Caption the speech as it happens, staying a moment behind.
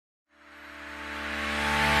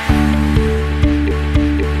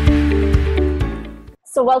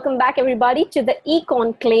So welcome back everybody to the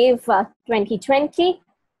eConclave 2020.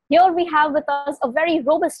 Here we have with us a very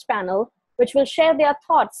robust panel which will share their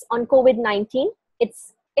thoughts on COVID-19,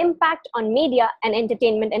 its impact on media and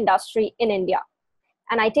entertainment industry in India.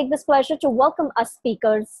 And I take this pleasure to welcome our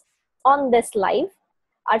speakers on this live.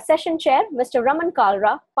 Our session chair, Mr. Raman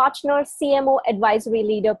Kalra, partner CMO advisory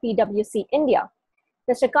leader PwC India.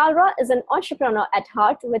 Mr. Kalra is an entrepreneur at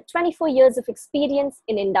heart with 24 years of experience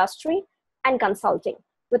in industry and consulting,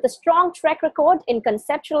 with a strong track record in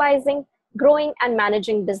conceptualizing, growing, and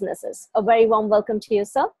managing businesses. A very warm welcome to you,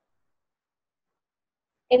 sir.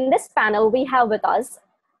 In this panel, we have with us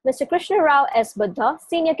Mr. Krishna Rao S. Buddha,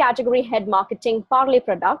 Senior Category Head Marketing, Parley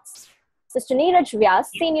Products, Mr. Neeraj Vyas,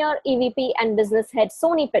 Senior EVP and Business Head,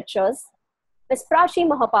 Sony Pictures, Ms. Prachi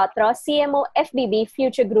Mohapatra, CMO FBB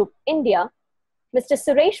Future Group India, Mr.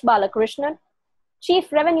 Suresh Balakrishnan,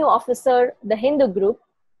 Chief Revenue Officer, The Hindu Group,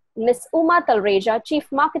 Ms. Uma Talreja, Chief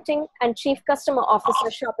Marketing and Chief Customer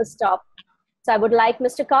Officer, Shoppers Stop. So I would like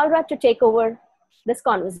Mr. Kalra to take over this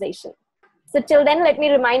conversation. So till then, let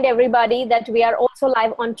me remind everybody that we are also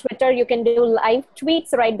live on Twitter. You can do live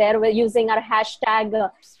tweets right there. We're using our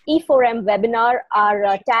hashtag E4M webinar.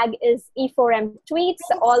 Our tag is E4M tweets.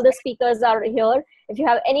 All the speakers are here. If you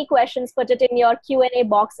have any questions, put it in your Q&A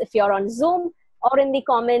box if you're on Zoom or in the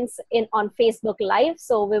comments on Facebook Live.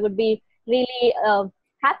 So we would be really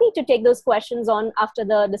happy to take those questions on after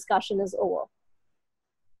the discussion is over.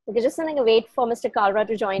 Okay, just going to wait for Mr. Kalra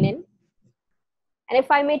to join in. And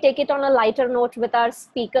if I may take it on a lighter note with our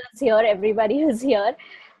speakers here, everybody who's here,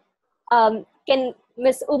 can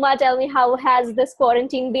Ms. Uma tell me how has this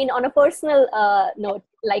quarantine been on a personal note?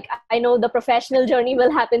 Like, I know the professional journey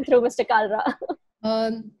will happen through Mr. Kalra.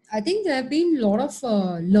 I think there have been a lot of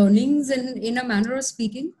learnings in a manner of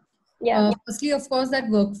speaking. Yeah. Firstly, of course, that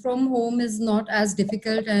work from home is not as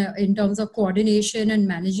difficult in terms of coordination and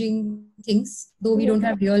managing things, though we don't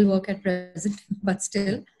have real work at present, but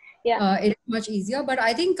still, it's much easier. But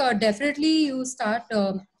I think definitely you start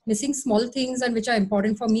missing small things and which are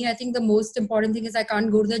important for me. I think the most important thing is I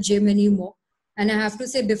can't go to the gym anymore. And I have to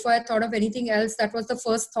say, before I thought of anything else, that was the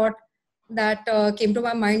first thought that came to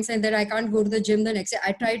my mind, saying that I can't go to the gym the next day.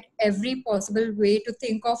 I tried every possible way to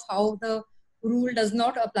think of how the rule does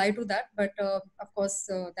not apply to that, but of course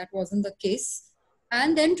that wasn't the case.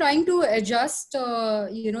 And then trying to adjust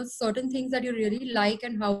certain things that you really like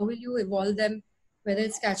and how will you evolve them, whether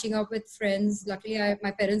it's catching up with friends. Luckily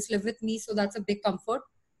my parents live with me, so that's a big comfort.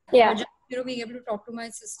 But just being able to talk to my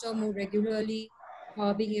sister more regularly,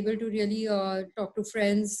 being able to really talk to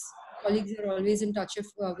friends, colleagues you're always in touch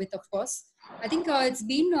with, of course. I think it's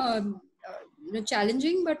been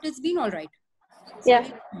challenging, but it's been all right.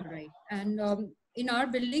 All right. And in our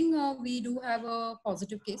building, we do have a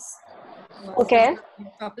positive case. Okay. For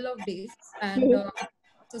a couple of days. And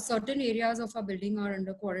so certain areas of our building are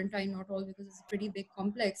under quarantine, not all, because it's a pretty big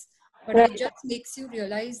complex. But it just makes you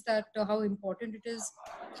realize that how important it is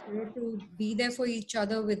to be there for each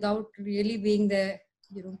other without really being there,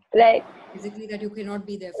 physically, that you cannot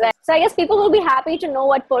be there. So I guess people will be happy to know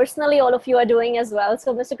what personally all of you are doing as well.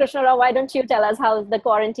 So Mr. Krishna Rao, why don't you tell us how's the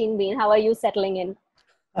quarantine been? How are you settling in?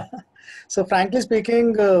 So frankly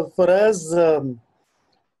speaking, for us, so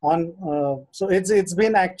it's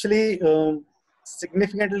been actually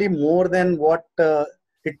significantly more than what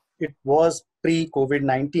it was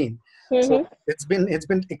pre-COVID-19. So it's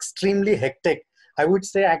been extremely hectic. I would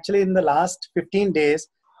say actually in the last 15 days,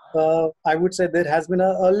 I would say there has been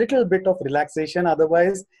a little bit of relaxation.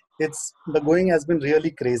 Otherwise, the going has been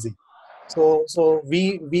really crazy. So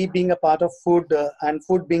we being a part of food and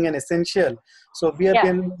food being an essential, so we have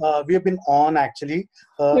been on actually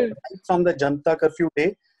right from the Janata Curfew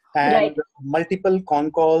day, and multiple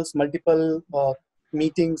con calls, multiple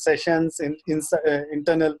meeting sessions,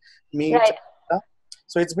 internal meets.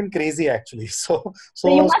 So it's been crazy actually. So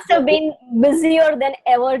you must have been busier than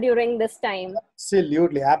ever during this time.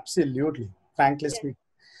 Absolutely. Frankly speaking.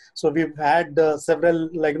 So we've had several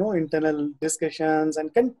internal discussions,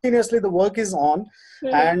 and continuously the work is on.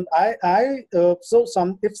 And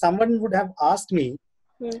if someone would have asked me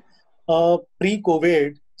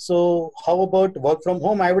pre-COVID, so how about work from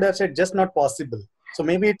home? I would have said just not possible. So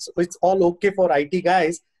maybe it's all okay for IT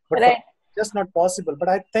guys, but just not possible. But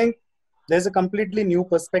I think there's a completely new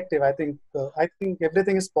perspective. I think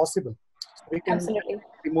everything is possible. So we can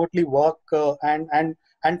remotely work and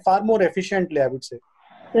far more efficiently, I would say.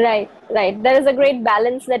 Right. There is a great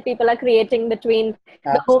balance that people are creating between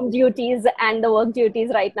the home duties and the work duties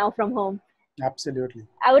right now from home. Absolutely.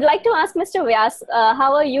 I would like to ask Mr. Vyas,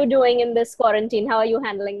 how are you doing in this quarantine? How are you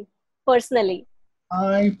handling personally?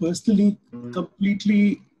 I personally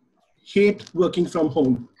completely hate working from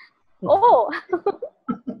home. Oh.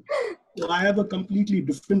 I have a completely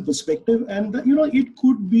different perspective, and it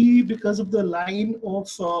could be because of the line of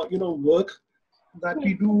work that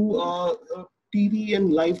we do. TV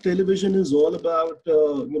and live television is all about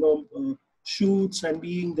shoots and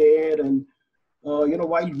being there, and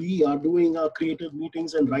while we are doing our creative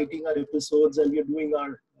meetings and writing our episodes, and we're doing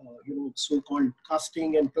our so-called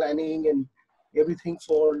casting and planning and everything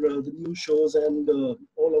for the new shows and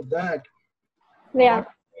all of that. Yeah.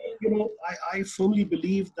 But, I firmly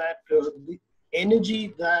believe that the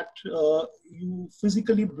energy that you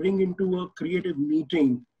physically bring into a creative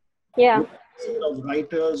meeting, Yeah. of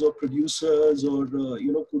writers or producers, or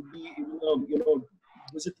could be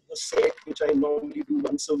visiting a set, which I normally do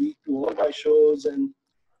once a week to all my shows, and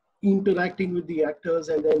interacting with the actors,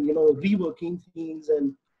 and then reworking things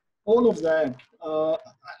and all of that.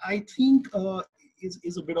 I think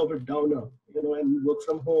is a bit of a downer, and work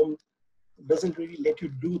from home doesn't really let you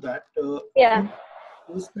do that. Yeah.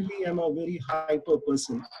 Personally, I'm a very hyper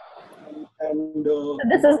person, and So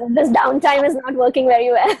this downtime is not working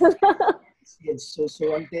very well. yes,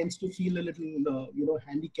 so one tends to feel a little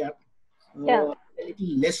handicapped, Yeah. a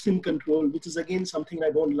little less in control, which is again something I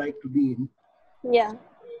don't like to be in. Yeah.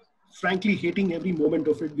 Frankly, hating every moment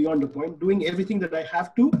of it beyond the point, doing everything that I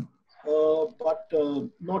have to, but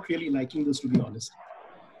not really liking this, to be honest.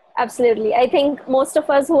 Absolutely. I think most of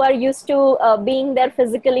us who are used to being there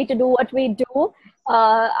physically to do what we do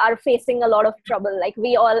are facing a lot of trouble. Like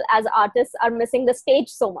we all as artists are missing the stage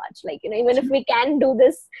so much. Like, even if we can do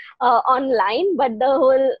this online, but the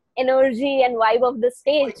whole energy and vibe of the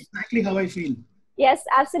stage. Exactly how I feel. Yes,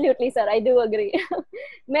 absolutely, sir. I do agree.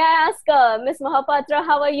 May I ask, Ms. Mahapatra,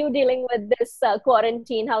 how are you dealing with this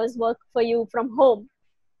quarantine? How is work for you from home?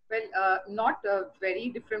 Well, not very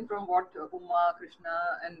different from what Uma, Krishna,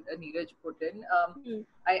 and Neeraj put in.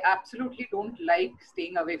 I absolutely don't like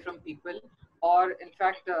staying away from people, or in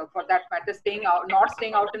fact, for that matter, not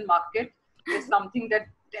staying out in market is something that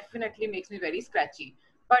definitely makes me very scratchy.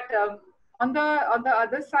 But on the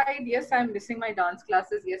other side, yes, I'm missing my dance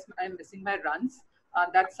classes. Yes, I'm missing my runs.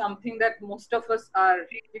 That's something that most of us are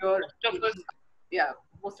here. Yeah,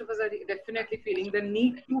 most of us are definitely feeling the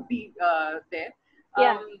need to be there.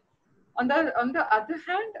 Yeah. On the other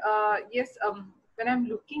hand, yes, when I'm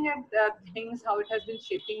looking at things, how it has been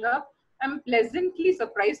shaping up, I'm pleasantly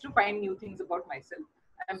surprised to find new things about myself.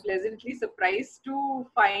 I'm pleasantly surprised to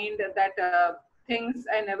find that things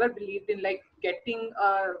I never believed in, like getting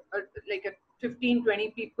like a 15,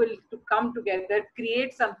 20 people to come together,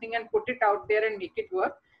 create something and put it out there and make it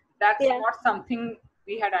work. That's not something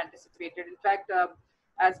we had anticipated. In fact,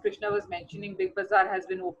 as Krishna was mentioning, Big Bazaar has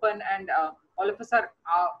been open, and all of us are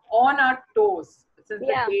on our toes since the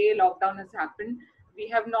day lockdown has happened. We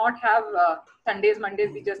have not have Sundays,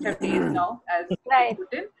 Mondays. We just have days now, as we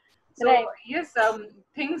put in. So yes,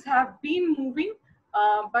 things have been moving,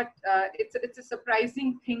 but it's a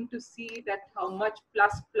surprising thing to see that how much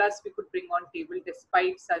plus we could bring on table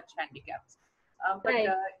despite such handicaps. But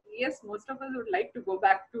yes, most of us would like to go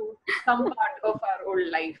back to some part of our old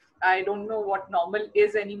life. I don't know what normal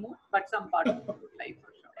is anymore, but some part of our old life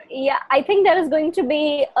for sure. Yeah, I think there is going to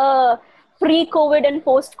be a pre-COVID and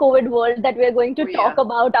post-COVID world that we're going to talk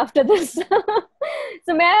about after this.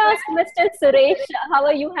 So may I ask Mr. Suresh, how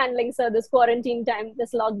are you handling, sir, this quarantine time,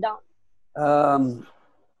 this lockdown?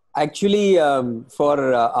 Actually,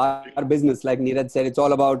 for our business, like Neeraj said, it's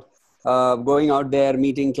all about going out there,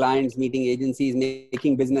 meeting clients, meeting agencies,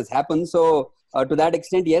 making business happen. So to that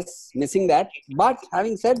extent, yes, missing that. But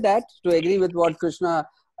having said that, to agree with what Krishna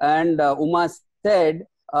and Uma said,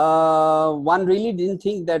 one really didn't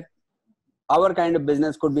think that our kind of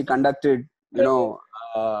business could be conducted,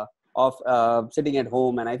 of sitting at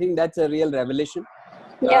home. And I think that's a real revelation.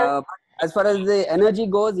 As far as the energy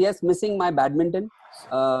goes, yes, missing my badminton,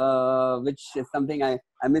 which is something I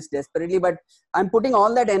miss desperately. But I'm putting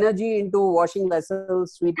all that energy into washing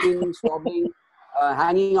vessels, sweeping, swabbing,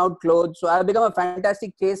 hanging out clothes. So I've become a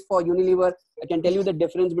fantastic case for Unilever. I can tell you the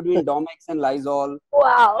difference between Domex and Lysol.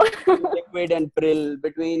 Wow. Liquid and Prill,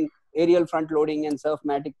 between aerial front loading and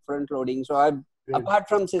Surfmatic front loading. So apart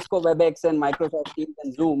from Cisco WebEx and Microsoft Teams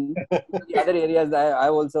and Zoom, the other areas I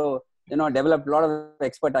also developed a lot of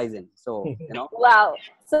expertise in. So, Wow.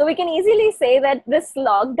 So we can easily say that this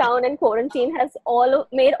lockdown and quarantine has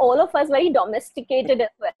made all of us very domesticated as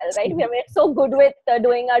well, right? We are made so good with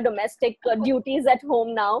doing our domestic duties at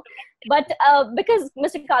home now. But because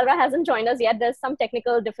Mr. Kalra hasn't joined us yet, there's some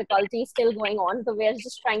technical difficulty still going on. So we're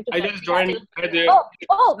just trying to... I just joined.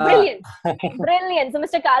 Oh, brilliant. Brilliant. So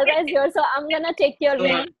Mr. Kalra is here. So I'm going to take your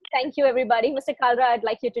lead. Thank you, everybody. Mr. Kalra, I'd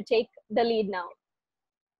like you to take the lead now.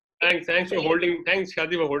 Thanks for holding. Thanks,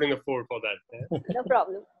 Shadi, for holding the fort for that. No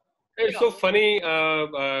problem. It's so funny,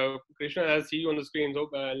 Krishna. I see you on the screen. So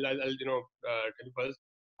I'll tell you first.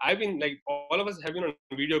 I've been like all of us have been on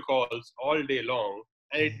video calls all day long,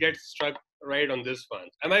 and it gets struck right on this one.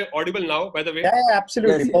 Am I audible now? By the way. Yeah,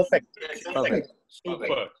 absolutely. Yes, Perfect. Perfect.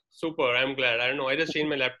 Super. I'm glad. I don't know. I just changed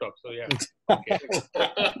my laptop, so yeah. Okay.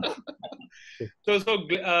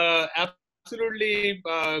 Absolutely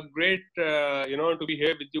great, to be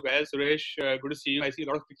here with you guys. Suresh, good to see you. I see a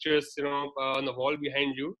lot of pictures, on the wall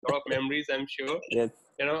behind you. A lot of memories, I'm sure. Yes.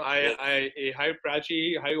 Hi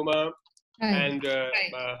Prachi, hi Uma, and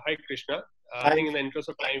hi Krishna. I think in the interest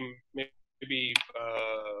of time, maybe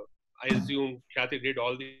I assume Khyati did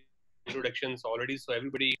all the introductions already, so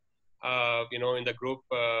everybody in the group,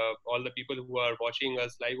 all the people who are watching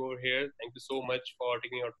us live over here, thank you so much for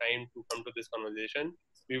taking your time to come to this conversation.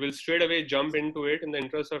 We will straight away jump into it in the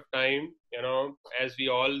interest of time. As we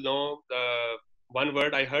all know, the one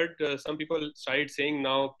word I heard some people started saying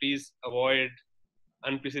now, please avoid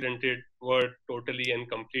unprecedented word totally and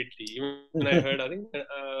completely. Even I heard, I think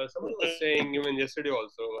someone was saying even yesterday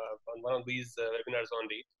also on one of these webinars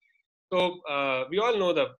only. So we all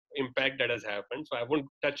know the impact that has happened. So I won't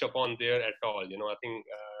touch upon there at all. I think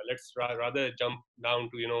let's rather jump down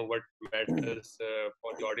to what matters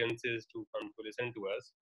for the audiences to come to listen to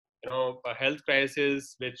us. A health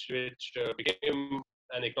crisis which became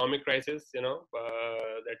an economic crisis.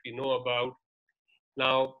 That we know about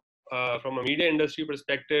now. From a media industry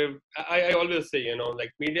perspective, I always say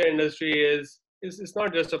like media industry is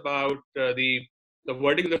not just about the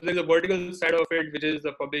vertical. There's a vertical side of it, which is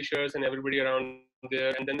the publishers and everybody around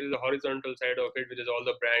there, and then there's a horizontal side of it, which is all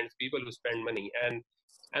the brands, people who spend money, and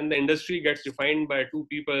the industry gets defined by two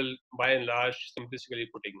people by and large, simplistically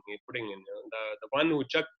putting in the one who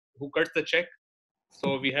cuts the check.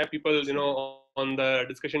 So we have people on the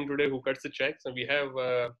discussion today who cuts the check. So we have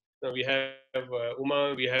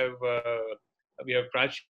Uma, we have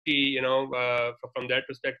Prachi, from that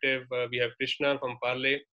perspective, we have Krishna from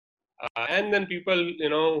Parle, and then people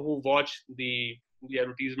who watch the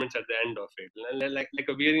advertisements at the end of it, like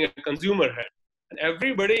wearing a consumer hat, and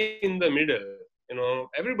everybody in the middle,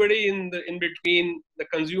 everybody in between the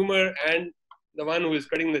consumer and the one who is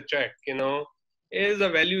cutting the check, is a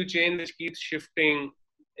value chain which keeps shifting,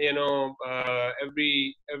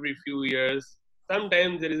 every few years.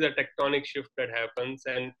 Sometimes there is a tectonic shift that happens,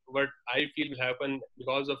 and what I feel will happen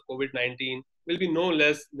because of COVID-19 will be no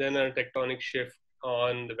less than a tectonic shift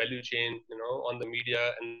on the value chain, on the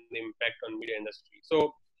media and the impact on media industry.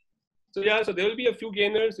 So there will be a few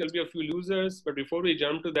gainers, there will be a few losers, but before we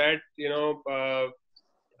jump to that,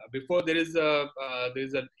 before there is a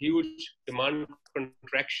huge demand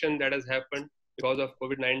contraction that has happened because of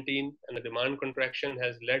COVID-19, and the demand contraction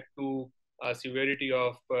has led to a severity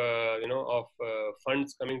of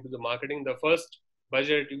funds coming to the marketing. The first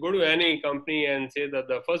budget, you go to any company and say that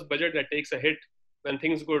the first budget that takes a hit when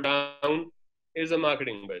things go down is a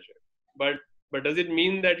marketing budget. But does it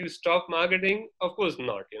mean that you stop marketing? Of course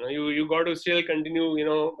not. You got to still continue.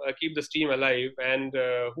 Keep the steam alive. And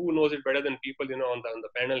who knows it better than people on the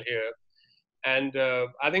panel here. And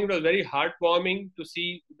I think it was very heartwarming to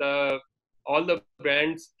see all the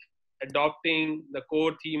brands adopting the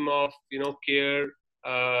core theme of care,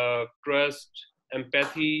 trust,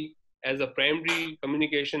 empathy as a primary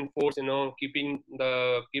communication force, keeping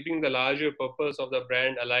the larger purpose of the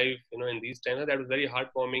brand alive, in these times. That was very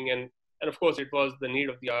heartwarming, and of course it was the need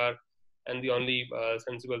of the hour and the only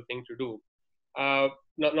sensible thing to do.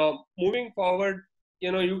 Now moving forward,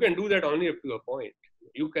 you can do that only up to a point.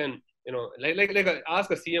 You can, ask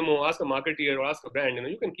a CMO, ask a marketer, or ask a brand.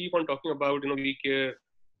 You can keep on talking about, we care.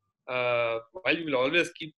 While you will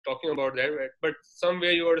always keep talking about that, right? But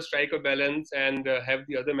somewhere you have to strike a balance and have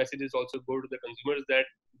the other messages also go to the consumers that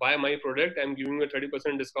buy my product, I'm giving you a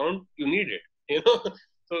 30% discount, you need it,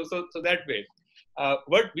 so that way.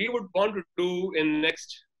 What we would want to do in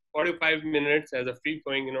next 45 minutes as a free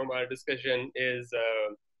flowing, our discussion is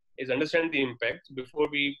understand the impact. Before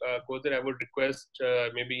we go there, I would request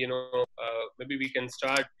maybe we can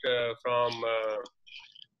start from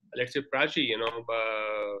let's say Prachi,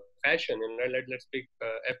 fashion, and let's pick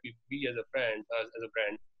FPV as a brand.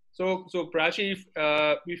 So Prachi,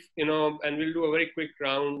 and we'll do a very quick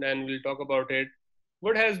round and we'll talk about it.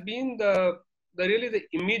 What has been the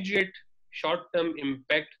immediate short-term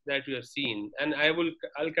impact that you have seen? And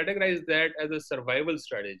I'll categorize that as a survival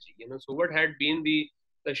strategy. So what had been the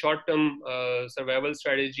short-term survival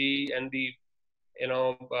strategy, and the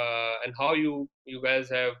and how you guys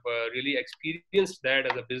have really experienced that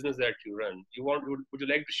as a business that you run. Would you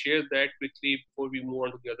like to share that quickly before we move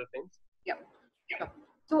on to the other things? Yeah.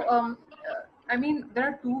 So, I mean, there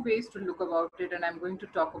are two ways to look about it, and I'm going to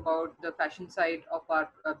talk about the fashion side of our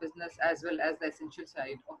business as well as the essential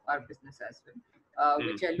side of our business as well,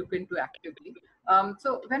 which I look into actively.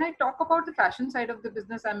 So, when I talk about the fashion side of the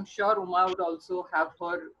business, I'm sure Uma would also have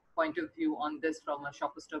her point of view on this from a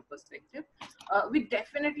shopper store perspective. We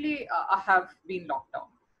definitely have been locked down.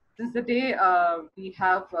 Since the day we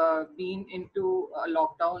have been into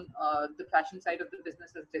lockdown, the fashion side of the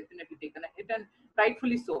business has definitely taken a hit, and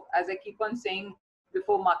rightfully so. As I keep on saying,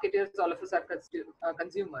 before marketers, all of us are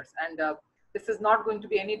consumers, and this is not going to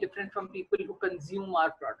be any different from people who consume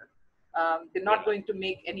our product. They're not going to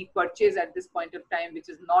make any purchase at this point of time, which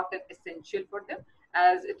is not an essential for them,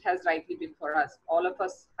 as it has rightly been for us. All of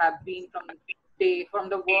us have been from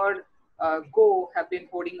the word go, have been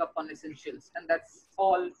hoarding up on essentials, and that's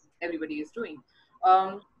all everybody is doing.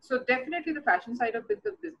 So definitely the fashion side of the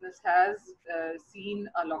business has seen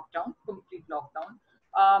a lockdown, complete lockdown.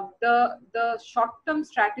 The short-term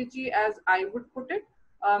strategy, as I would put it,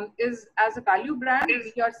 is as a value brand,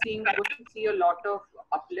 we are going to see a lot of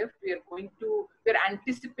uplift. We're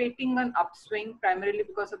anticipating an upswing primarily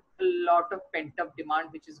because of a lot of pent-up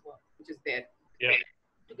demand, which is there. Yeah.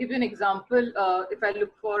 To give you an example, if I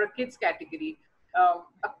look for a kids category,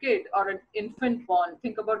 a kid or an infant born,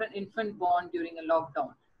 think about an infant born during a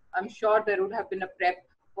lockdown. I'm sure there would have been a prep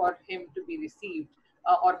for him to be received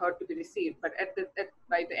or her to be received. But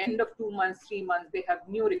by the end of 2 months, 3 months, they have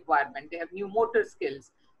new requirement. They have new motor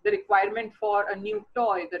skills, the requirement for a new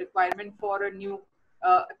toy, the requirement for a new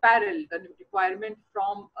apparel, the requirement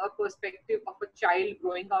from a perspective of a child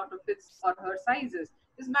growing out of his or her sizes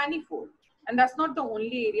is manifold. And that's not the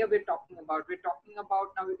only area we're talking about. We're talking about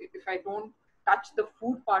now, if I don't touch the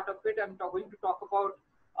food part of it, I'm going to talk about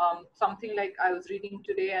something like I was reading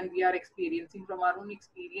today and we are experiencing from our own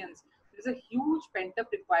experience. There's a huge pent-up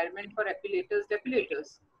requirement for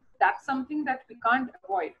depilators. That's something that we can't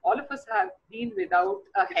avoid. All of us have been without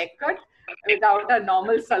a haircut, without a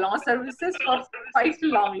normal salon services for quite a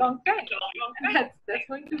long time. And that's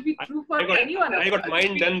going to be true for anyone of us. I got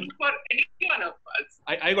mine done.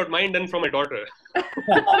 I got mine done from my daughter.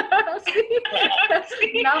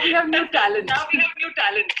 Now we have new talent.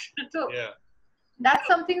 So yeah, that's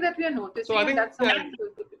something that we are noticing. So I think that's something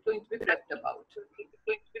going to be prepped about.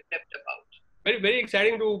 Very, very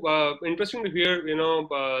exciting to interesting to hear.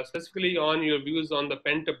 Specifically on your views on the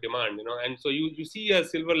pent up demand. And so you see a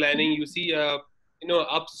silver lining. You see a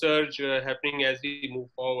upsurge happening as we move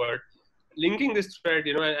forward. Linking this thread,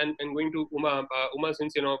 and going to Uma,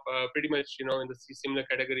 since pretty much in the similar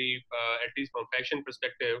category, at least from fashion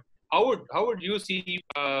perspective, how would you see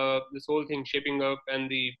this whole thing shaping up and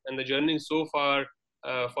the journey so far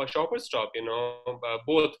for Shopper Stop?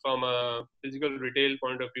 Both from a physical retail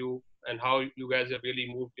point of view and how you guys have really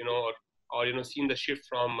moved, or seen the shift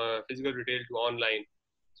from physical retail to online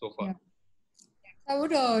so far. Yeah. I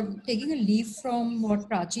would, taking a leaf from what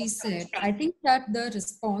Prachi said, I think that the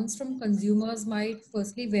response from consumers might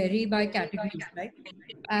firstly vary by categories, right?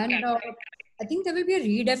 And I think there will be a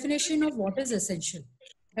redefinition of what is essential,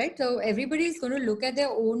 right? So everybody is going to look at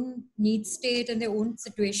their own need state and their own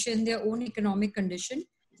situation, their own economic condition.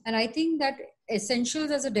 And I think that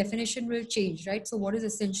essentials as a definition will change, right? So what is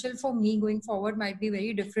essential for me going forward might be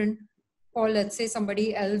very different for, let's say,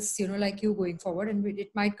 somebody else, like you going forward, and it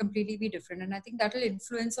might completely be different. And I think that will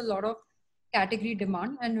influence a lot of category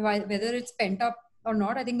demand, and whether it's pent up or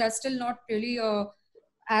not, I think that's still not really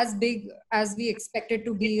as big as we expect it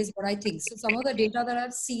to be, is what I think. So some of the data that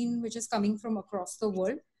I've seen, which is coming from across the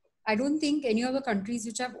world, I don't think any of the countries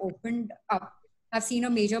which have opened up have seen a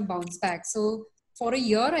major bounce back. So for a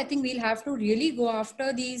year, I think we'll have to really go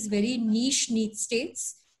after these very niche need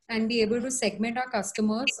states and be able to segment our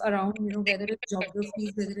customers around, whether it's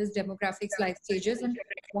geographies, whether it's demographics, life stages, and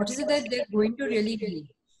what is it that they're going to really need.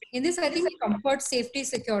 In this, I think comfort, safety,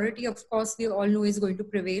 security, of course, we all know is going to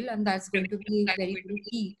prevail, and that's going to be very, very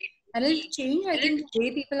key. And it'll change, I think, the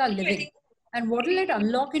way people are living. And what will it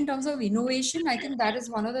unlock in terms of innovation? I think that is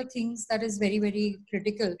one of the things that is very, very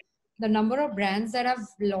critical. The number of brands that have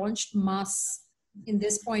launched mass in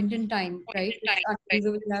this point in time, right? We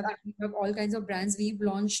have all kinds of brands. We've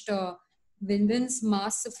launched Win-Win's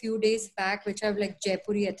mask a few days back, which have like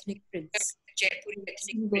Jaipuri ethnic prints.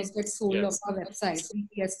 Those get sold off our website. We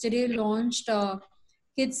yesterday launched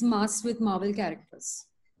kids masks with Marvel characters,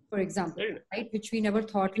 for example, right? Which we never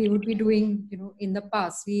thought we would be doing, in the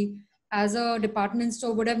past. We, as a department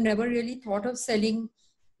store, would have never really thought of selling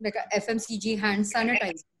like a FMCG hand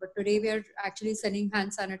sanitizer, but today we are actually selling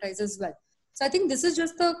hand sanitizer as well. So I think this is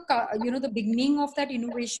just the beginning of that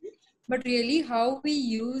innovation, but really how we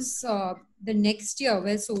use the next year,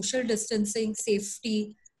 where social distancing,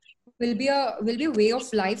 safety, will be a way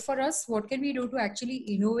of life for us. What can we do to actually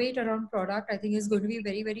innovate around product? I think is going to be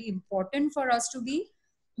very, very important for us to be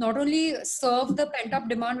not only serve the pent up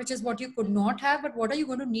demand, which is what you could not have, but what are you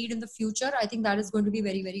going to need in the future? I think that is going to be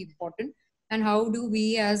very, very important. And how do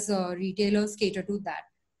we as retailers cater to that?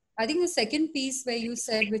 I think the second piece where you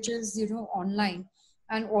said, which is, online,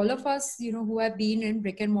 and all of us, who have been in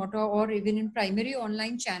brick and mortar or even in primary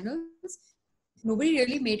online channels, nobody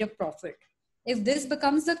really made a profit. If this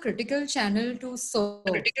becomes the critical channel to serve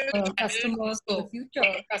customers in the future,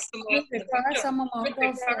 it will require some amount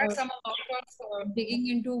of digging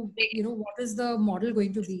into, what is the model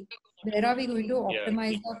going to be? Where are we going to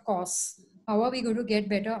optimize our costs? How are we going to get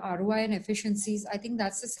better ROI and efficiencies? I think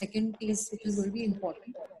that's the second piece which is going to be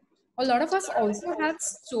important. A lot of us also have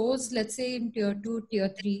stores, let's say in tier 2, tier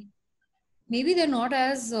 3. Maybe they're not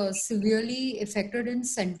as severely affected in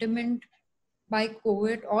sentiment by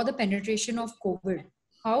COVID or the penetration of COVID.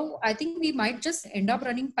 How I think we might just end up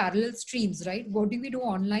running parallel streams, right? What do we do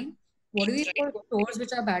online? What do we do for stores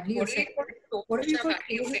which are badly affected? What do we do for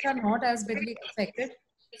stores which are not as badly affected?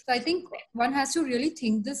 So I think one has to really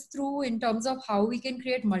think this through in terms of how we can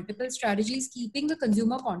create multiple strategies, keeping the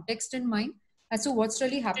consumer context in mind as to what's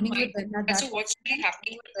really happening with them at that time,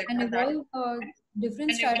 and evolve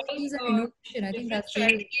different strategies and innovation. I think that's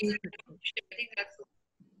really, really critical.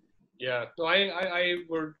 Yeah, so I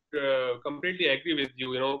would completely agree with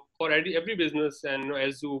you. For every business, and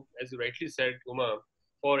as you rightly said, Uma,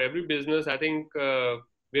 for every business, I think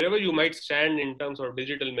wherever you might stand in terms of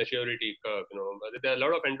digital maturity curve, there are a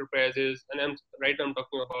lot of enterprises, and I'm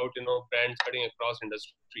talking about brands cutting across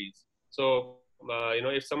industries. So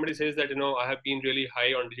if somebody says that I have been really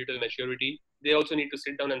high on digital maturity, they also need to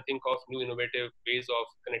sit down and think of new innovative ways of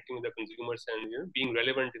connecting with the consumers and being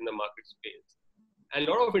relevant in the market space. And a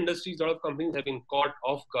lot of industries, a lot of companies have been caught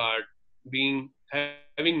off guard,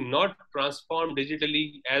 having not transformed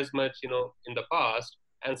digitally as much, in the past.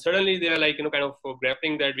 And suddenly they are like, kind of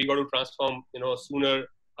grappling that we got to transform, sooner.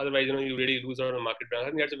 Otherwise, you really lose out on market brand. I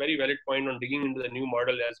think that's a very valid point on digging into the new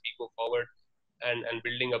model as we go forward and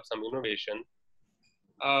building up some innovation.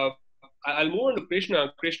 I'll move on to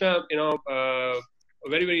Krishna. Krishna, a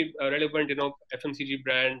very, very relevant, FMCG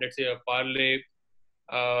brand, let's say a Parle.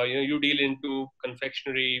 You deal into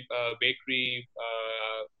confectionery, bakery,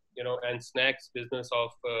 and snacks business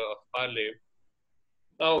of Parle.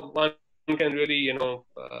 Now, one can really,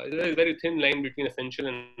 there's a very thin line between essential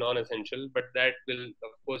and non-essential, but that will,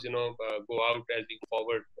 of course, go out as we go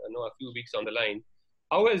forward, a few weeks on the line.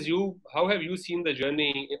 How have you seen the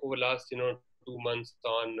journey over the last, 2 months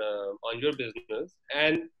on your business,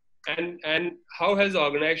 and how has the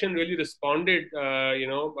organization really responded,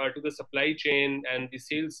 to the supply chain and the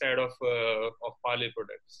sales side of Parle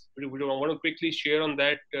products? Would you want to quickly share on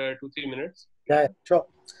that 2-3 minutes? Yeah, sure.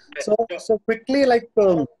 So quickly,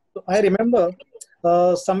 I remember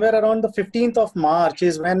somewhere around the 15th of March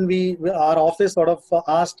is when our office sort of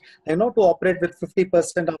asked, to operate with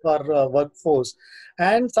 50% of our workforce,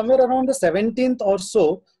 and somewhere around the 17th or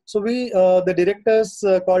so. So the directors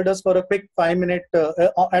called us for a quick 5-minute,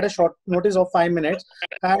 at a short notice of 5 minutes,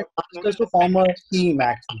 and asked us to form a team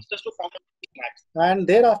actually. And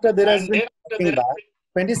thereafter there has been nothing back.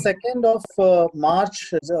 22nd of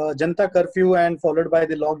March, Janta curfew, and followed by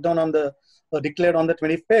the lockdown declared on the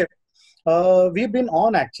 25th. We've been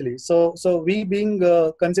on actually. So we being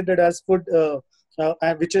considered as food,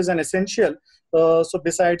 which is an essential. So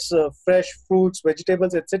besides fresh fruits,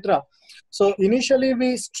 vegetables, etc. So initially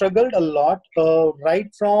we struggled a lot, right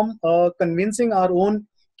from convincing our own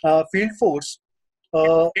field force,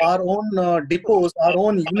 our own depots, our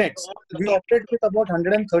own units. We operate with about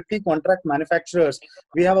 130 contract manufacturers.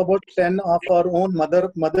 We have about 10 of our own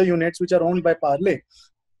mother units which are owned by Parle.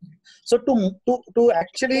 So to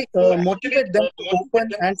actually motivate them to open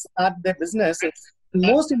and start their business,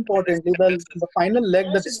 most importantly, the final leg,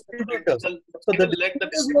 the distributors. So the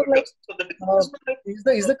distributors were like,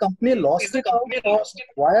 is the company lost it out, or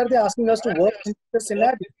why are they asking us to work in this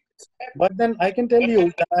scenario? But then I can tell you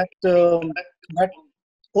that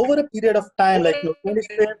over a period of time, like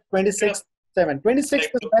 25th, 26th, 26th is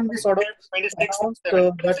when we sort of announced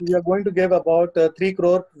that we are going to give about 3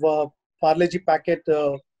 crore Parle-G packet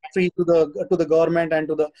free to the government and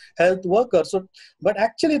to the health workers. So, but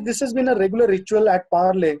actually this has been a regular ritual at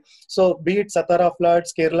Parle. So be it Satara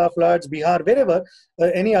floods, Kerala floods, Bihar, wherever,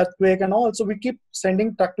 any earthquake and all. So we keep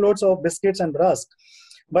sending truckloads of biscuits and rusk.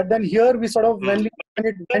 But then here we sort of, when we when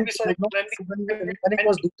it went, when it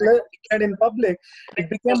was declared in public, it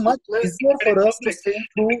became much easier for us to sail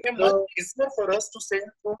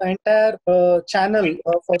through the entire channel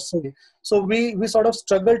for sale. So we sort of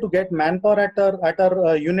struggled to get manpower at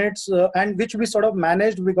our units, and which we sort of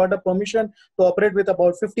managed. We got a permission to operate with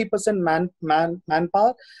about 50%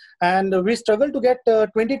 manpower, and we struggled to get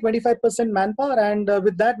 20-25% manpower, and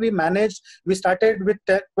with that we managed. We started with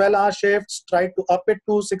 12-hour shifts, tried to up it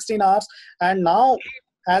to 16 hours, and now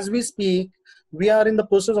as we speak, we are in the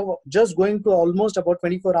process of just going to almost about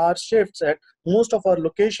 24-hour shifts at most of our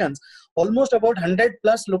locations. Almost about 100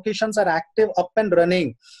 plus locations are active, up and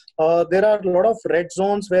running. There are a lot of red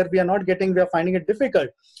zones where we are finding it difficult,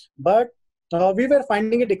 but we were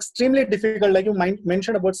finding it extremely difficult, like you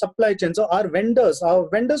mentioned about supply chain. So our vendors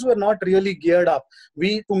were not really geared up.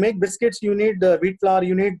 To make biscuits, you need wheat flour,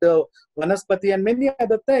 you need vanaspati, and many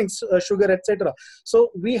other things, sugar, etc.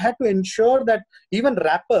 So we had to ensure that even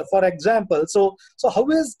wrapper, for example. So how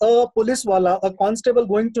is a police wala, a constable,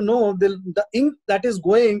 going to know the ink that is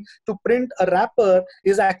going to print a wrapper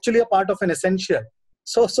is actually a part of an essential?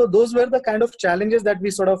 So those were the kind of challenges that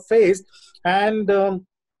we sort of faced, and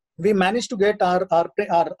we managed to get our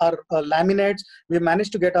laminates, we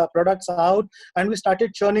managed to get our products out, and we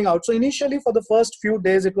started churning out. So initially, for the first few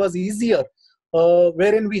days, it was easier,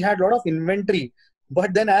 wherein we had a lot of inventory.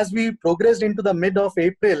 But then as we progressed into the mid of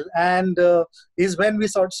April, and is when we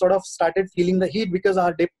sort of started feeling the heat, because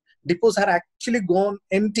our depots are actually gone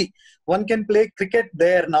empty. One can play cricket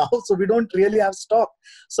there now, so we don't really have stock.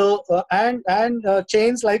 So and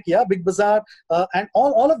chains like Big Bazaar and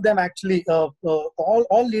all of them actually,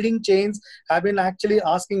 all leading chains have been actually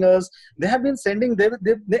asking us. They have been sending. They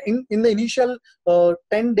in the initial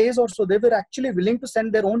 10 days or so, they were actually willing to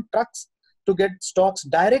send their own trucks to get stocks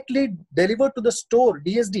directly delivered to the store,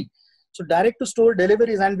 DSD. So direct to store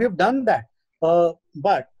deliveries, and we've done that.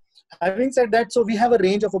 But having said that, so we have a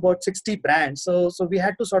range of about 60 brands. So we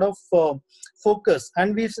had to sort of focus,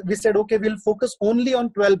 and we said, okay, we'll focus only on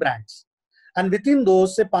 12 brands. And within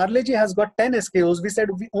those, say Parle-G has got 10 SKUs. We said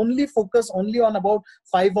we only focus only on about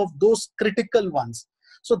 5 of those critical ones.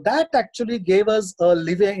 So that actually gave us a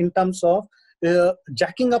leeway in terms of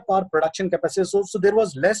jacking up our production capacity. So there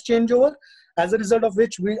was less changeover, as a result of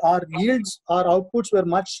which our yields, our outputs were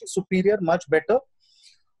much superior, much better.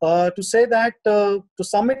 To say that, to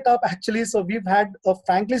sum it up, actually, so we've had,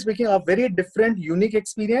 frankly speaking, a very different, unique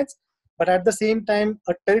experience, but at the same time,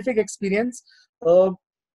 a terrific experience. The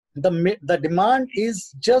demand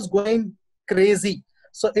is just going crazy.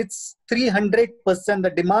 So it's 300%. The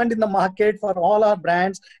demand in the market for all our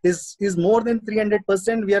brands is more than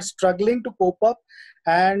 300%. We are struggling to cope up.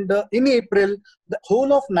 And in April, the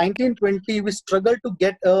whole of 1920, we struggled to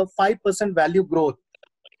get a 5% value growth.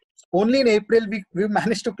 Only in April, we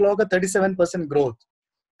managed to clock a 37% growth.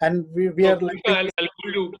 And we are like...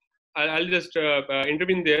 I'll just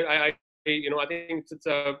intervene there. I think it's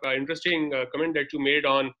a interesting comment that you made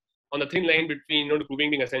on the thin line between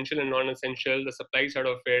proving being essential and non-essential, the supply side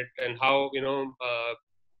of it, and how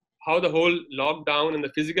how the whole lockdown and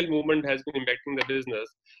the physical movement has been impacting the business.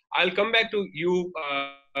 I'll come back to you,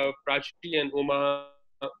 Prachi and Uma,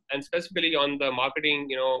 and specifically on the marketing,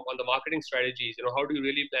 on the marketing strategies. How do you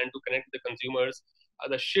really plan to connect with the consumers?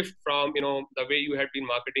 The shift from the way you had been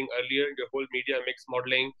marketing earlier, your whole media mix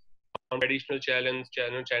modeling from traditional channels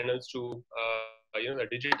to the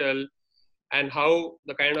digital, and how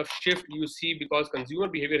the kind of shift you see because consumer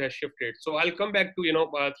behavior has shifted. So I'll come back to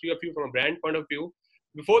three of you from a brand point of view.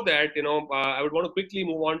 Before that, I would want to quickly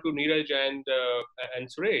move on to Neeraj and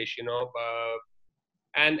Suresh.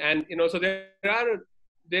 So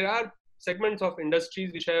there are segments of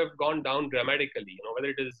industries which have gone down dramatically. Whether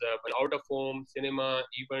it is out of home, cinema,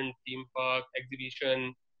 event, theme park,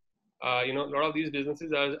 exhibition. A lot of these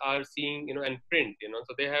businesses are seeing and print.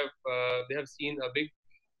 So they have seen a big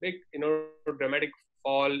dramatic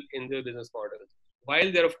fall in their business models.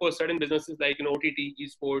 While there are, of course, certain businesses like OTT,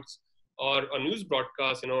 esports, or news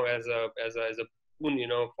broadcast, as a boon,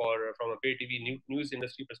 from a pay TV news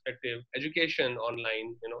industry perspective, education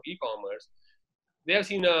online, e-commerce, they have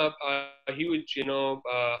seen a huge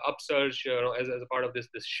upsurge as a part of this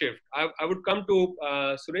shift. I would come to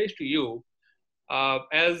Suresh, to you.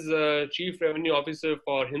 As Chief Revenue Officer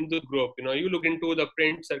for Hindu Group, you look into the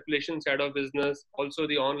print circulation side of business, also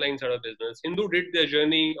the online side of business. Hindu did their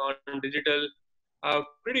journey on digital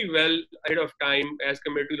pretty well ahead of time as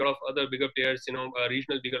compared to a lot of other bigger players,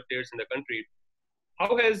 regional bigger players in the country.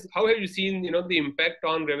 How have you seen the impact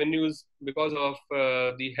on revenues because of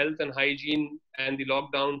the health and hygiene and the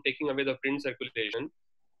lockdown taking away the print circulation,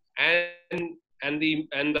 and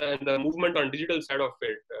the movement on digital side of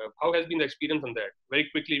it? How has been the experience on that? Very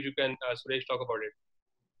quickly, if you can, Suresh, talk about it.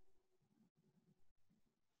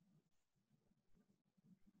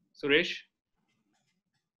 Suresh?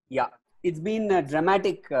 Yeah, it's been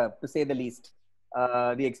dramatic to say the least,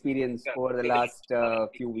 the experience over the last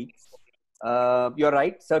few weeks. You're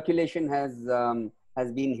right, circulation has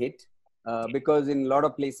been hit because in a lot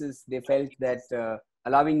of places they felt that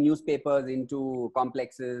allowing newspapers into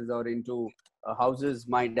complexes or into houses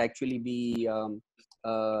might actually be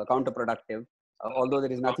counterproductive. Although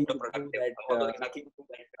there is nothing to prove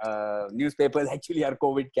that newspapers actually are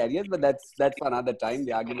COVID carriers, but that's for another time.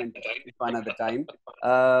 The argument is for another time.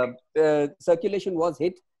 Circulation was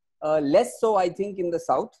hit. Less so, I think, in the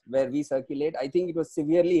south where we circulate. I think it was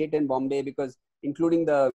severely hit in Bombay because including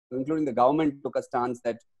the government took a stance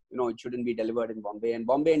that it shouldn't be delivered in Bombay, and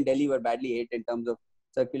Bombay and Delhi were badly hit in terms of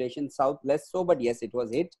circulation. South less so, but yes, it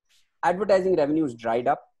was hit. Advertising revenues dried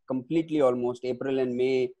up completely almost April and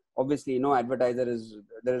May. Obviously,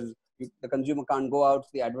 the consumer can't go out, so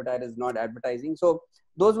the advertiser is not advertising. So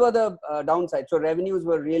those were the downsides. So revenues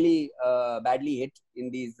were really badly hit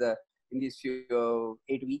in these few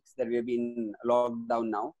 8 weeks that we have been locked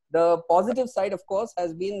down now. The positive side, of course,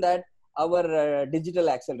 has been that our digital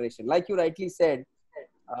acceleration, like you rightly said,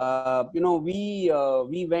 we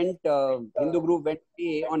went, Hindu Group went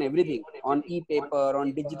pay on everything, on e-paper,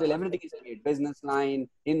 on digital, everything is paid. Business Line,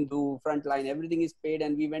 Hindu, Frontline, everything is paid,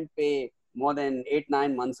 and we went pay more than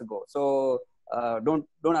 8-9 months ago. So don't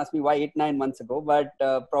ask me why 8-9 months ago, but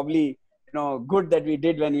probably good that we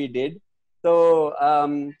did when we did. So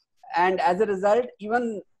and as a result,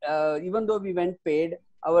 even though we went paid,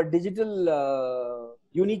 our digital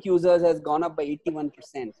unique users has gone up by 81%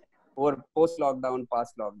 over post-lockdown,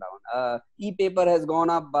 past lockdown. E-paper has gone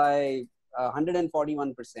up by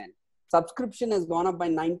 141%. Subscription has gone up by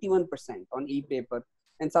 91% on e-paper,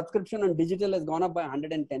 and subscription on digital has gone up by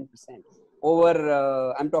 110%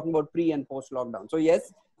 over, I'm talking about pre and post-lockdown. So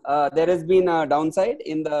yes, there has been a downside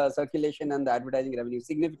in the circulation and the advertising revenue,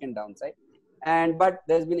 significant downside. But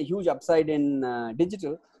there's been a huge upside in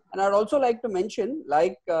digital. And I'd also like to mention,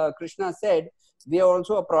 like Krishna said, we are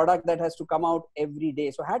also a product that has to come out every day.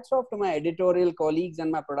 So hats off to my editorial colleagues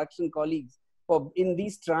and my production colleagues for in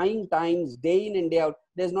these trying times, day in and day out.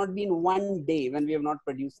 There's not been one day when we have not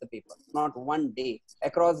produced the paper, not one day.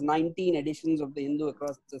 Across 19 editions of the Hindu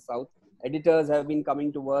across the South, editors have been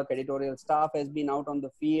coming to work, editorial staff has been out on the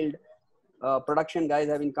field, production guys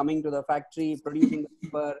have been coming to the factory, producing the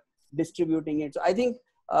paper, distributing it. So I think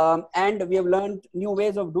and we have learned new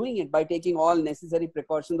ways of doing it by taking all necessary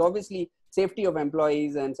precautions. Obviously, safety of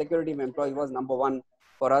employees and security of employees was number one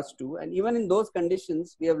for us too. And even in those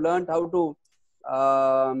conditions, we have learned how to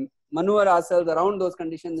maneuver ourselves around those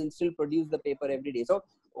conditions and still produce the paper every day. So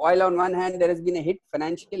while on one hand, there has been a hit,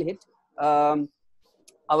 financial hit,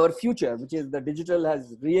 our future, which is the digital,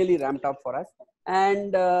 has really ramped up for us.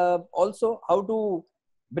 And also how to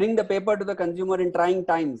bring the paper to the consumer in trying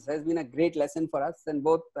times has been a great lesson for us. And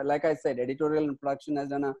both, like I said, editorial and production has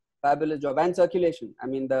done a fabulous job, and circulation. I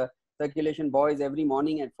mean, the circulation boys every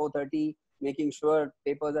morning at 4:30, making sure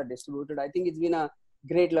papers are distributed. I think it's been a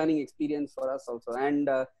great learning experience for us also. And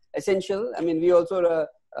essential, I mean, we also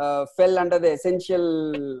fell under the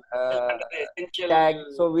essential tag,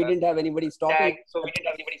 so we didn't have anybody stopping,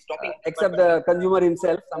 except the consumer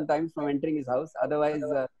himself sometimes from entering his house. Otherwise,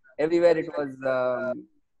 everywhere it was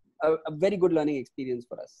a very good learning experience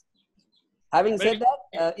for us. Having said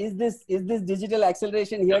that, is this digital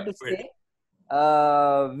acceleration here to stay?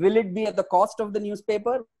 Will it be at the cost of the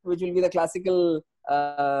newspaper, which will be the classical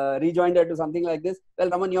rejoinder to something like this?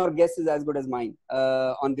 Well, Raman, your guess is as good as mine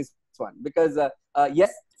on this one, because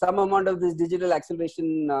yes, some amount of this digital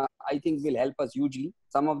acceleration I think will help us hugely.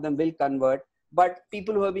 Some of them will convert. But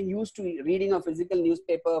people who have been used to reading a physical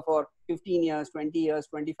newspaper for 15 years, 20 years,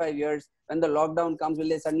 25 years, when the lockdown comes, will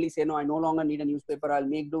they suddenly say, no, I no longer need a newspaper, I'll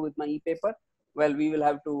make do with my e-paper? Well, we will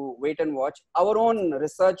have to wait and watch. Our own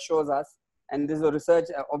research shows us, and this is a research,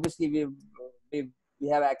 obviously we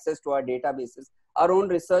have access to our databases. Our own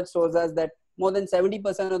research shows us that more than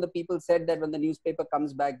 70% of the people said that when the newspaper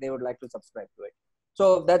comes back, they would like to subscribe to it.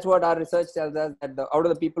 So that's what our research tells us, that out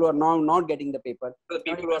of the people who are now not getting the paper, they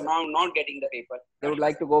would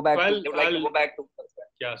like to go back.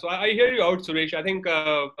 Yeah, so I hear you out, Suresh. I think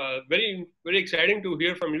very, very exciting to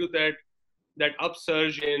hear from you that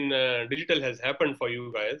upsurge in digital has happened for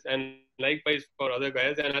you guys, and likewise for other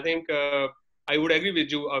guys. And I think I would agree with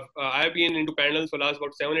you. I have been into panels for the last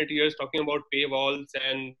about 7-8 years talking about paywalls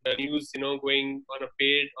and the news, going on a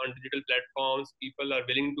paid on digital platforms. People are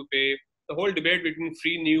willing to pay. The whole debate between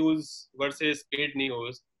free news versus paid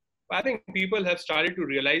news. I think people have started to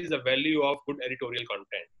realize the value of good editorial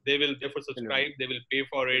content. they will therefore subscribe, they will pay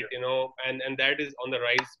for it, and that is on the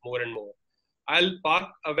rise more and more. I'll park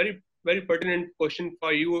a very, very pertinent question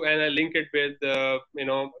for you, and I'll link it with,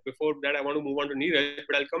 before that I want to move on to Neeraj,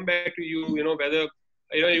 but I'll come back to you, whether,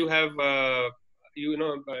 you have,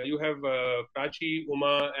 you have Prachi,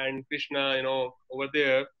 Uma, and Krishna, over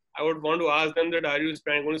there. I would want to ask them that, are you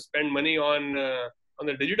going to spend money on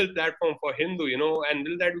the digital platform for Hindu, and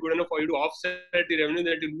will that be good enough for you to offset the revenue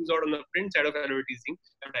that you lose out on the print side of advertising?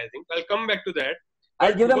 I'll come back to that.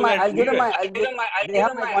 I'll give them my, they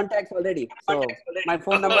have my contacts already. So my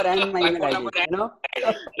phone number and my email ID,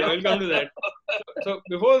 Yeah, we'll come to that. So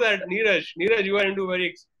before that, Neeraj, you are into very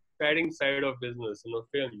exciting side of business,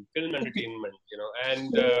 film entertainment,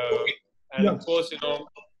 and of course,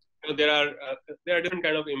 there are different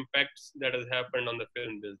kind of impacts that has happened on the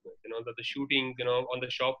film business. That the shooting, on the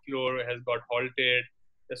shop floor has got halted.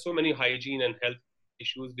 There's so many hygiene and health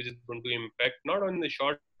issues which is going to impact not only in the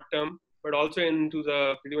short term, but also into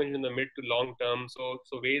the pretty much in the mid to long term. So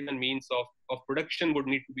ways and means of production would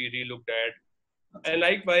need to be relooked at. And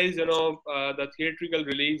likewise, the theatrical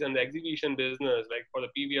release and the exhibition business, like for the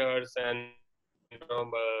PVRs and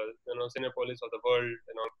Cinepolis of the world,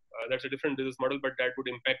 that's a different business model, but that would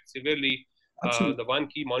impact severely the one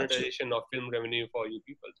key monetization of film revenue for you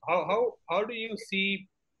people. How do you see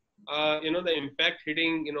the impact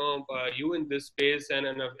hitting you in this space, and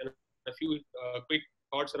a few quick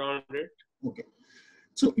thoughts around it? Okay.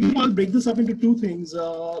 So I'll break this up into two things.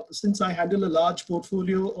 Since I handle a large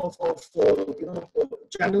portfolio of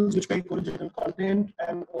channels which make original content,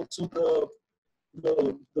 and also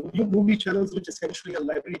the new movie channels, which essentially are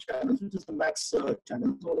library channels, which is the Max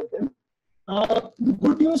channels, all of them. The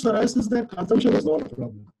good news for us is that consumption is not a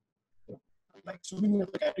problem. Like so many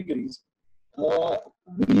other categories,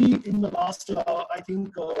 we in the last, I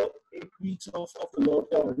think, 8 weeks of the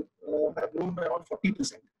lockdown have grown by around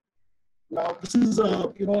 40%. Now this is,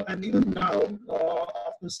 and even now,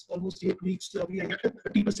 after almost 8 weeks, we are at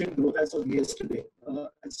 30% growth as of yesterday,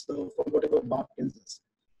 from whatever Mark tells us.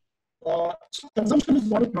 So consumption is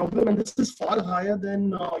not a problem, and this is far higher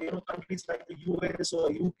than countries like the US or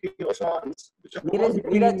UK or France, which are I don't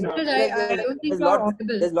think you're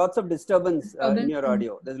audible. There's lots of disturbance in your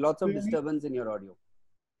audio. There's lots of disturbance in your audio.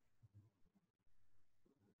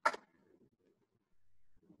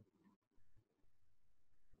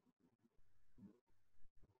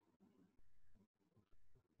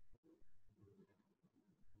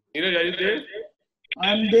 Neeraj, are you there?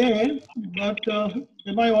 I'm there, but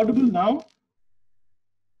am I audible now?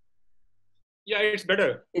 Yeah, it's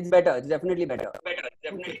better. It's better. It's definitely better.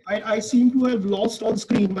 Okay. I seem to have lost on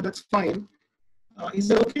screen, but that's fine.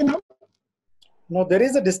 Is it okay now? No, there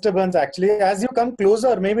is a disturbance actually. As you come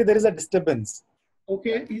closer, maybe there is a disturbance.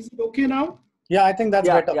 Okay. Is it okay now? Yeah, I think that's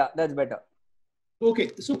better. Yeah, that's better.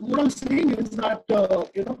 Okay. So what I'm saying is that,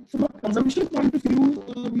 from a consumption point of view,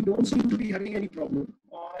 we don't seem to be having any problem.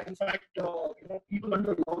 In fact, people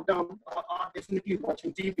under lockdown are definitely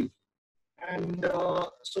watching TV. And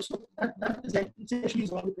so that is essentially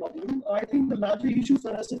not the problem. I think the larger issue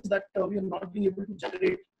for us is that we are not being able to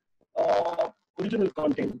generate original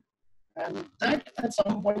content. And that at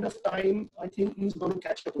some point of time, I think is going to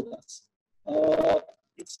catch up with us.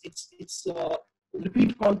 It's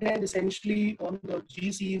repeat content essentially on the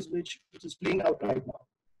GCs, which is playing out right now.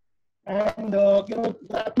 And,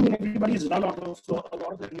 that too, everybody's run out of a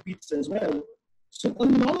lot of the repeats as well. So a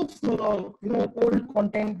lot of old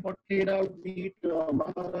content got played out, be it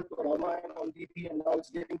Mahabharata or Ramayana on DP, and now it's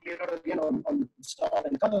getting played out again on Star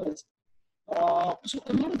and Colors. So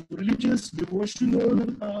a lot of religious,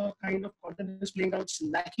 devotional kind of content is playing out,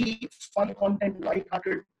 snacky, fun content,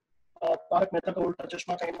 light-hearted, Tarak Mehta Ka Ulta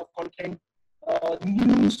Chashma kind of content,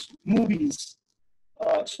 news, movies.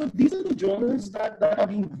 So these are the genres that are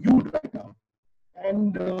being viewed right now.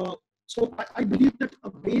 And so I believe that a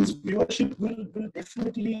base viewership will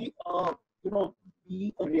definitely,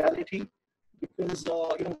 be a reality, because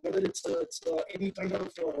whether it's any kind of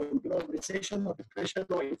recession or depression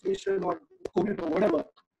or inflation or COVID or whatever,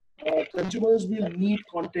 consumers will need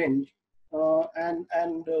content,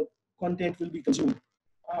 and content will be consumed.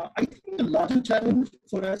 I think the larger challenge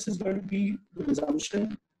for us is going to be the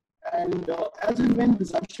resumption, and as and when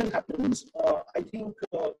resumption happens, I think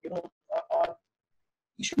our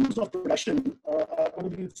issues of production are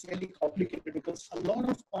going to be fairly complicated, because a lot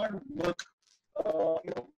of our work,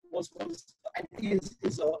 was and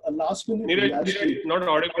is a last minute reality. Not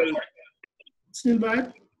audible. Still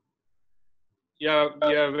bad? Yeah,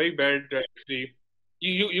 very bad actually.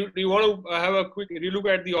 You want to have a quick relook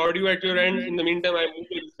at the audio at your end? In the meantime, I move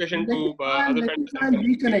the discussion to other Let me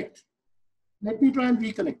try and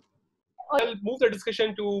reconnect. I'll move the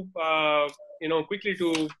discussion to quickly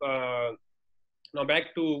to now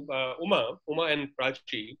back to Uma and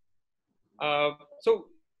Prachi. So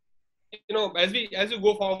as you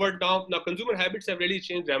go forward now consumer habits have really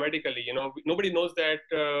changed dramatically. Nobody knows that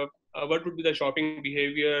what would be the shopping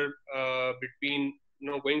behavior between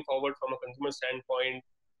going forward from a consumer standpoint.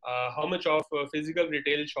 How much of physical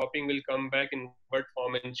retail shopping will come back in what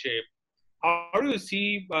form and shape? How do you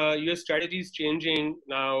see your strategies changing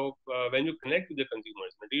now when you connect with the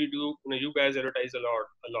consumers? Do you guys advertise a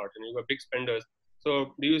lot, and you are big spenders.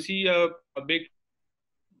 So do you see a big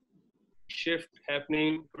shift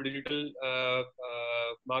happening to digital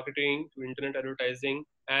marketing, to internet advertising,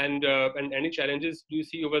 and any challenges do you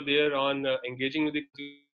see over there on engaging with the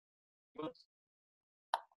consumers?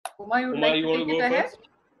 Uma, you would like to take it ahead?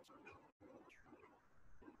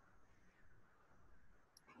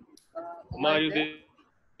 Uma, are you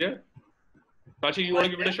there? Prachi, you want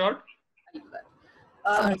to give it a shot?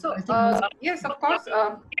 Yes, of course,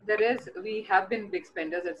 we have been big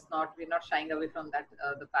spenders. We're not shying away from that,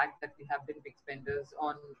 the fact that we have been big spenders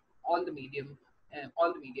on all the media,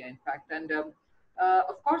 in fact. And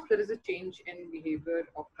of course, there is a change in behavior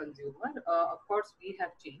of consumer. Of course, we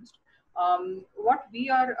have changed. What we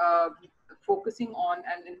are focusing on,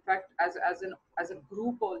 and in fact, as a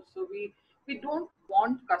group also, we don't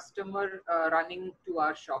want customer running to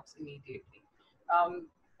our shops immediately.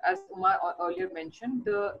 As Uma earlier mentioned,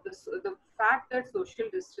 the fact that social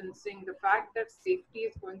distancing, the fact that safety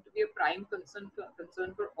is going to be a prime concern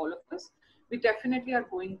for all of us, we definitely are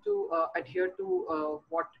going to adhere to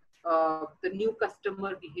what the new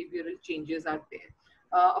customer behavioral changes are there.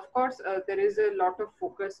 Of course, there is a lot of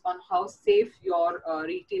focus on how safe your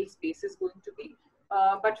retail space is going to be.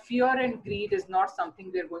 But fear and greed is not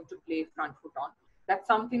something we are going to play front foot on. That's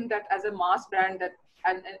something that as a mass brand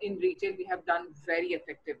and in retail, we have done very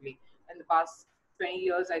effectively. In the past 20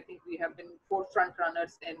 years, I think we have been forefront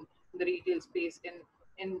runners in the retail space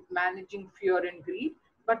in managing fear and greed.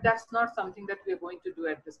 But that's not something that we're going to do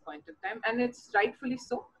at this point in time. And it's rightfully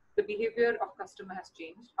so. The behavior of customer has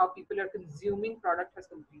changed. How people are consuming product has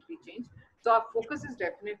completely changed. So our focus is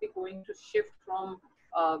definitely going to shift from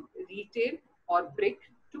retail or brick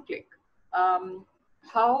to click.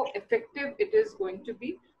 How effective it is going to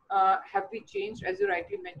be, have we changed? As you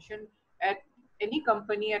rightly mentioned, at any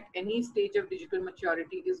company at any stage of digital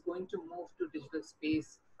maturity is going to move to digital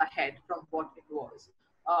space ahead from what it was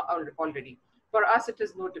already. For us, it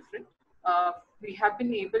is no different. We have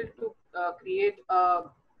been able to create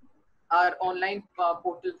our online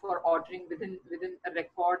portal for ordering within a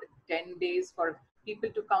record 10 days for people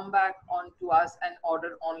to come back onto us and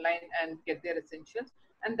order online and get their essentials.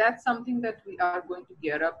 And that's something that we are going to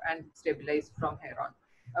gear up and stabilize from here on.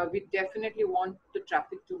 We definitely want the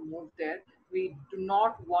traffic to move there. We do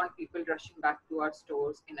not want people rushing back to our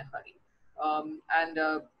stores in a hurry.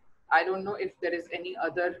 I don't know if there is any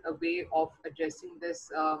other way of addressing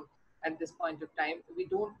this at this point of time. We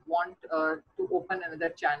don't want to open another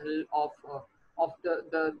channel of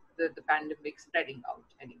the pandemic spreading out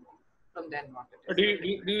anymore. From then on, do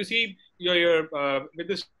you see your with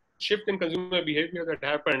this shift in consumer behavior that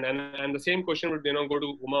happened, and the same question would go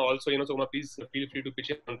to Uma also. So Uma, please feel free to pitch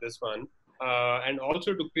in on this one, and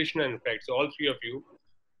also to Krishna, in fact. So all three of you,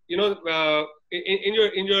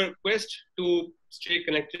 in your quest to stay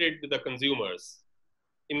connected with the consumers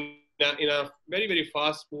in a very, very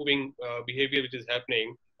fast moving behavior which is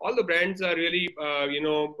happening, all the brands are really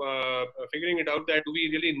figuring it out that do we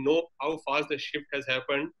really know how fast the shift has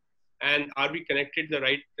happened, and are we connected to the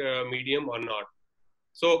right medium or not?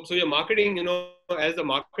 So your marketing, as the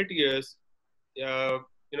marketeers,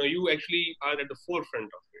 you actually are at the forefront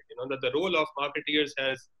of it. That the role of marketeers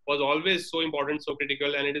was always so important, so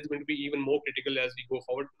critical, and it is going to be even more critical as we go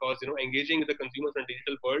forward, because engaging with the consumers in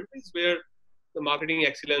digital world is where the marketing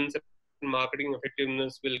excellence and marketing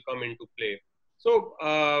effectiveness will come into play. So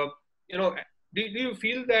do you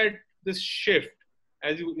feel that this shift,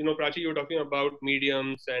 as Prachi, you were talking about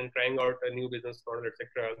mediums and trying out a new business model,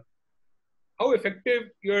 etc. How effective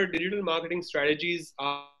your digital marketing strategies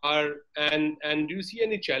are, and do you see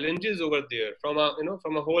any challenges over there from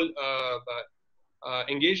a whole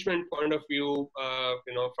engagement point of view,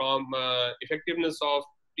 from effectiveness of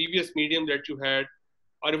previous medium that you had?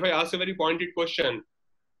 Or if I ask a very pointed question,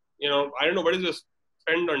 I don't know, what is your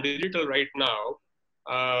spend on digital right now?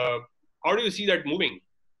 How do you see that moving?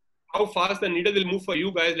 How fast the needle will move for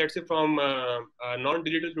you guys, let's say from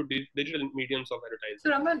non-digital to digital mediums of advertising?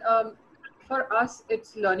 So Raman, for us,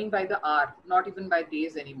 it's learning by the hour, not even by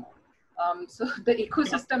days anymore. So the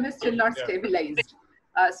ecosystem is still not stabilized.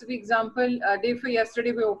 So for example, day for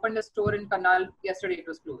yesterday, we opened a store in Kanal. Yesterday it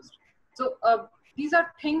was closed. So these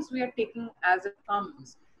are things we are taking as it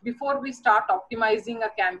comes. Before we start optimizing a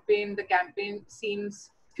campaign, the campaign seems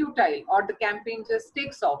futile or the campaign just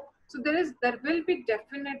takes off. So there will be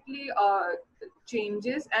definitely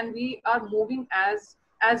changes, and we are moving as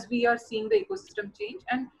we are seeing the ecosystem change.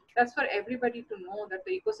 And that's for everybody to know that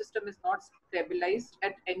the ecosystem is not stabilized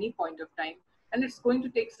at any point of time, and it's going to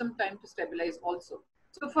take some time to stabilize also.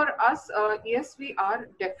 So for us, yes, we are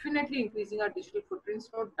definitely increasing our digital footprints,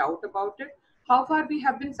 no doubt about it. How far we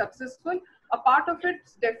have been successful, a part of it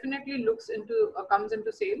definitely looks into comes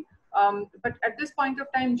into sale. But at this point of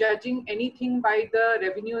time, judging anything by the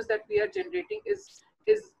revenues that we are generating is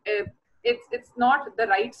it's not the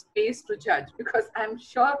right space to judge, because I'm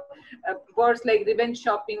sure words like revenge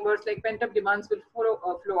shopping, words like pent up demands will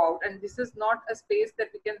flow out, and this is not a space that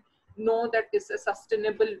we can know that is a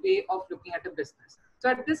sustainable way of looking at a business. So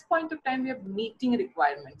at this point of time, we are meeting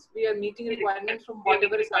requirements. We are meeting requirements from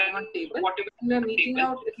whatever is coming on table, and we are meeting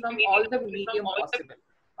out it from all the medium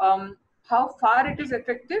possible. How far it is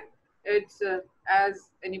effective, it's as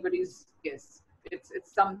anybody's guess. It's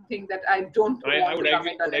something that I don't want to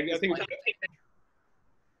comment on at this point.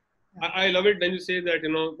 I love it when you say that,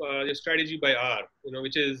 your strategy by R,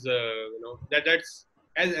 which is, that's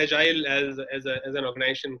as agile as an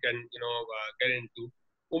organization can, get into.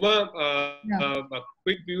 Uma,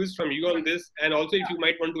 quick views from you on this, and also if you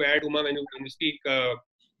might want to add, Uma, when you speak,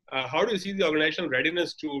 how do you see the organizational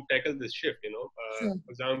readiness to tackle this shift? Sure.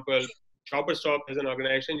 For example, Shopper Stop as an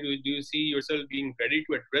organization, do you see yourself being ready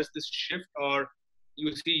to address this shift, or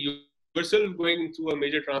you see yourself going through a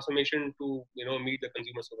major transformation to meet the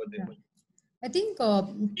consumers over there? I think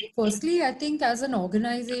firstly, I think as an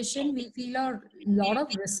organization, we feel a lot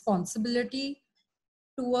of responsibility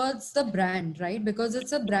towards the brand, right? Because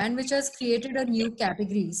it's a brand which has created a new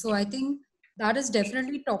category. So I think that is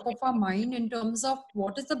definitely top of our mind in terms of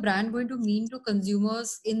what is the brand going to mean to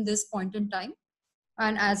consumers in this point in time,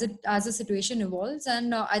 and as the situation evolves.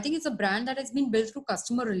 And I think it's a brand that has been built through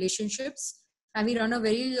customer relationships, and we run a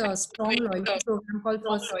very strong loyalty program called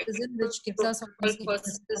First Citizen, which gives us almost 80%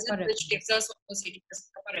 of our revenues.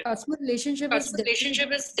 Customer relationship is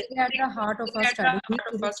definitely at the heart of our strategy,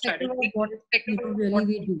 irrespective of what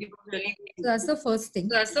really we do. So that's the first thing.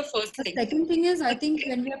 The second thing is, I think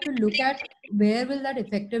when we have to look at where will that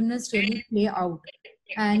effectiveness really play out.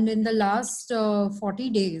 And in the last 40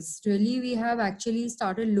 days, really, we have actually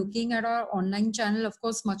started looking at our online channel, of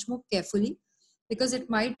course, much more carefully, because it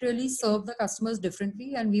might really serve the customers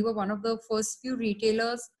differently. And we were one of the first few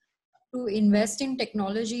retailers to invest in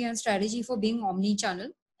technology and strategy for being omni-channel.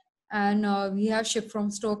 And we have ship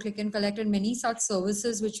from store, click and collect, and many such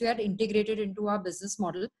services which we had integrated into our business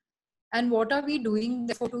model. And what are we doing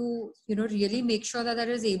therefore to really make sure that that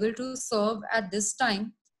is able to serve at this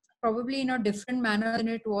time, probably in a different manner than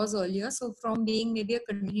it was earlier. So from being maybe a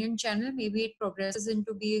convenient channel, maybe it progresses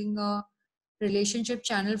into being a relationship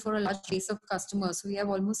channel for a large base of customers. So we have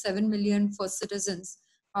almost 7 million First Citizens.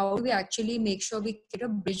 How do we actually make sure we get a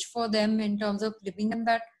bridge for them in terms of giving them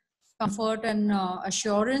that comfort and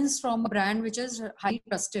assurance from a brand which is highly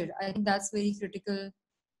trusted? I think that's very critical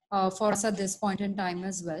for us at this point in time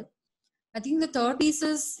as well. I think the third piece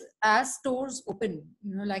is, as stores open,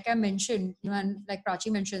 like I mentioned, and like Prachi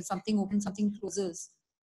mentioned, something opens, something closes.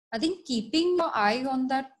 I think keeping your eye on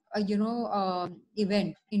that,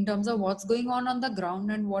 event in terms of what's going on the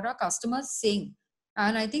ground and what are customers saying.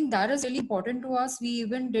 And I think that is really important to us. We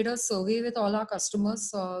even did a survey with all our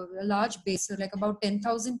customers, a large base, so like about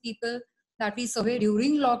 10,000 people that we surveyed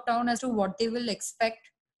during lockdown as to what they will expect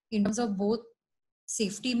in terms of both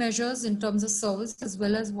safety measures, in terms of service, as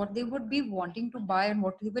well as what they would be wanting to buy and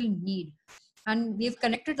what they will need. And we've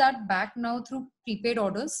connected that back now through prepaid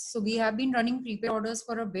orders. So we have been running prepaid orders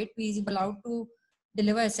for a bit. We were allowed to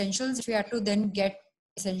deliver essentials. If we had to then get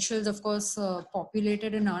essentials, of course,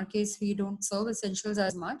 populated. In our case, we don't serve essentials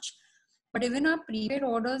as much. But even our prepaid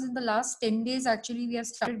orders in the last 10 days, actually, we have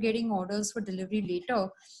started getting orders for delivery later,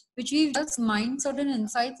 which we've just mined certain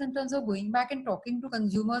insights in terms of going back and talking to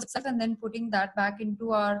consumers and then putting that back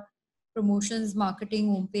into our promotions, marketing,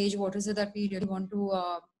 homepage. What is it that we really want to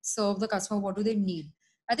serve the customer? What do they need?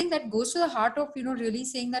 I think that goes to the heart of, really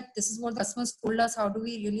saying that this is what the customers told us. How do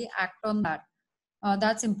we really act on that?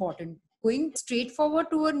 That's important. Going straight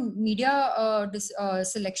forward to a media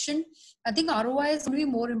selection, I think ROI is going to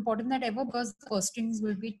be more important than ever because the purse strings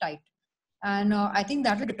will be tight. And I think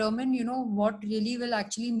that will determine, what really will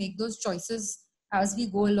actually make those choices as we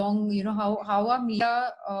go along. How are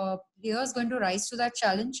media players going to rise to that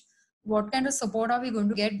challenge? What kind of support are we going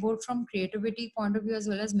to get, both from creativity point of view as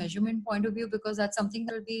well as measurement point of view? Because that's something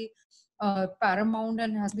that will be paramount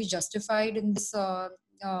and has to be justified in this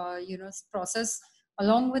process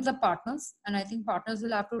along with the partners. And I think partners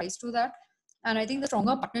will have to rise to that. And I think the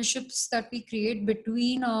stronger partnerships that we create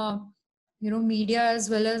between media as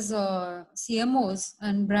well as CMOs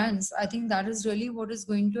and brands, I think that is really what is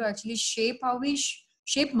going to actually shape how we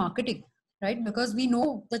shape marketing, right? Because we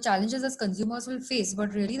know the challenges as consumers will face,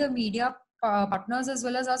 but really the media partners as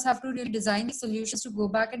well as us have to really design these solutions to go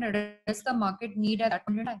back and address the market need at that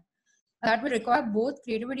point in time. That will require both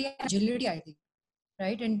creativity and agility, I think,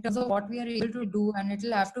 right, in terms of what we are able to do. And it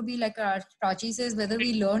will have to be like Prachi says, whether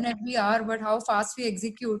we learn as we are, but how fast we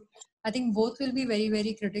execute. I think both will be very,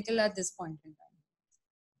 very critical at this point in time.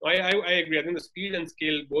 I agree. I think the speed and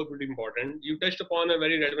scale both would be important. You touched upon a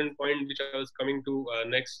very relevant point, which I was coming to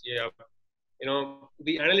next. Yeah,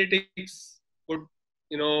 the analytics would,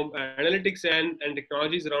 analytics and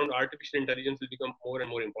technologies around artificial intelligence will become more and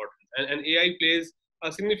more important. And AI plays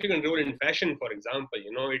a significant role in fashion, for example.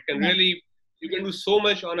 It can really, you can do so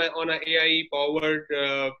much on a AI powered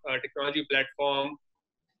technology platform,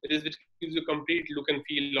 which gives you complete look and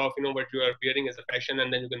feel of what you are wearing as a fashion,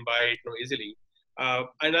 and then you can buy it easily.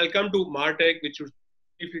 And I'll come to Martech, which you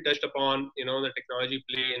briefly touched upon, the technology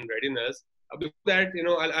play in readiness. Before that,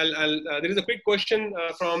 there is a quick question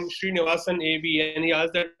from Srinivasan AB, and he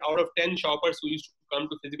asked that out of 10 shoppers who used to come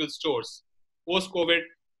to physical stores post-COVID,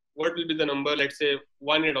 what will be the number? Let's say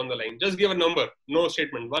 1 year on the line. Just give a number, no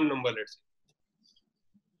statement, one number, let's say.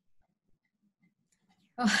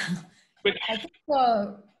 I think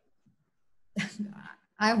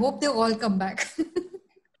I hope they all come back.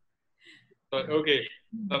 Okay,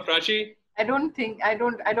 Prachi. I don't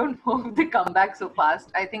know if they come back so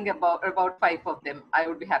fast. I think about 5 of them. I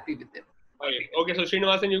would be happy with them. Okay, so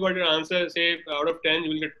Srinivasan, you got your answer. Say out of 10, you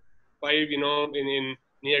will get 5. In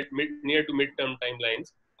near to midterm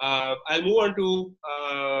timelines. I'll move on to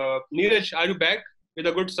Neeraj. Are you back with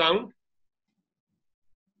a good sound?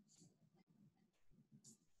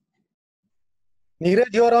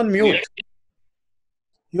 Neeraj, you are on mute.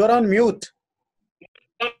 You are on mute.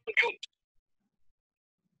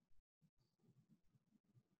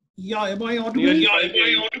 Yeah, am I audible?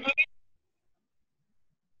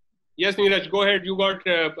 Yes, Neeraj, go ahead. You got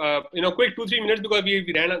quick 2-3 minutes because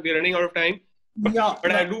we're running out of time.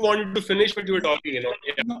 But I do want you to finish what you were talking.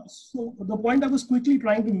 Yeah. No, so the point I was quickly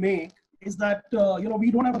trying to make is that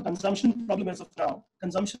we don't have a consumption problem as of now.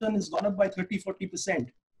 Consumption has gone up by 30-40%,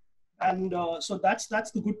 and so that's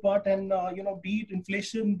the good part. And be it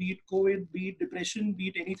inflation, be it COVID, be it depression, be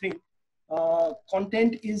it anything.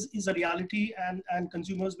 Content is a reality, and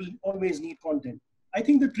consumers will always need content. I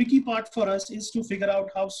think the tricky part for us is to figure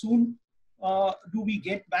out how soon do we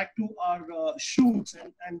get back to our shoots,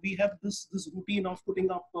 and we have this routine of putting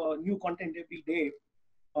up new content every day,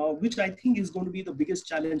 which I think is going to be the biggest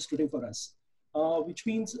challenge today for us, which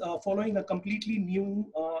means following a completely new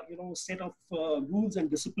set of rules and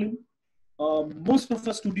discipline. Most of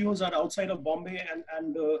our studios are outside of Bombay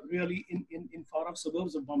and really in far off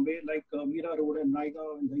suburbs of Bombay, like Mira Road and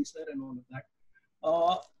Naigaon and Dahisar and all of that.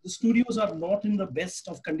 The studios are not in the best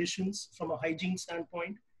of conditions from a hygiene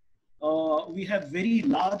standpoint. We have very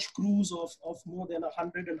large crews of more than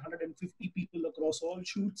 100 and 150 people across all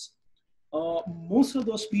shoots. Most of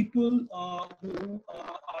those people who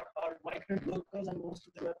are migrant workers, and most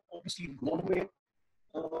of them have obviously gone away.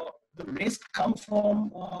 The rest come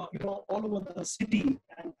from all over the city,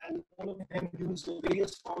 and all of them use the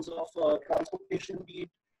various forms of transportation, be it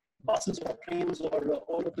buses or trains or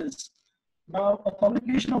all of this. Now, a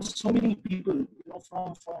congregation of so many people,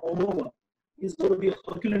 from all over, is going to be a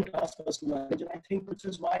Herculean task for us to manage. And I think which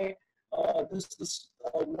is why this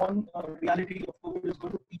one reality of COVID is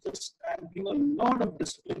going to teach us and bring a lot of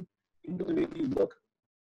discipline into the way we work.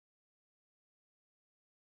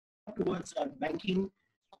 Towards banking,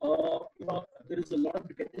 there is a lot of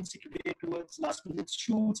dependency today towards last-minute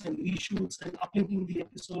shoots and reshoots and uplinking the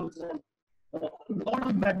episodes, and a lot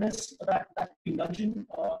of madness that we indulge in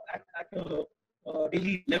at a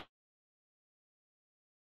daily level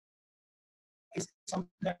is something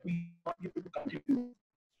that we are not able to contribute.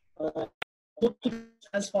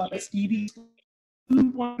 As far as TV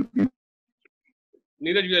point of view,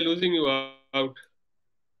 Neeraj, we are losing you out.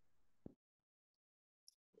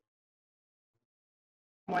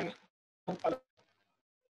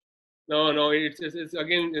 No, it's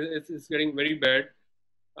again, it's getting very bad.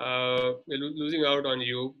 We're losing out on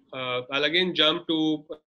you. I'll again jump to,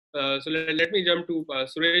 so let me jump to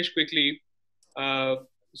Suresh quickly.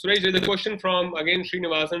 Suresh, there's a question from, again,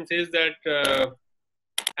 Srinivasan says that,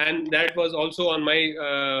 and that was also on my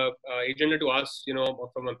agenda to ask,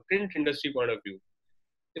 from a print industry point of view.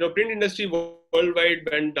 print industry worldwide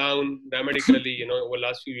went down dramatically, over the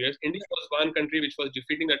last few years. India was one country which was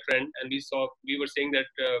defeating the trend, and we were saying that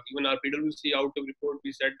even our PwC outlook report,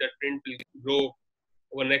 we said that print will grow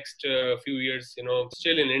over next few years,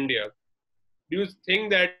 still in India. Do you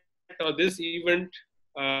think that this event,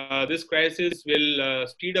 this crisis will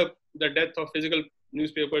speed up the death of physical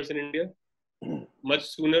newspapers in India much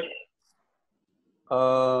sooner?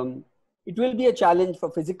 It will be a challenge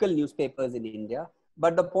for physical newspapers in India.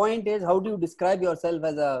 But the point is, how do you describe yourself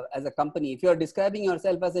as a company? If you're describing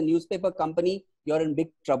yourself as a newspaper company, you're in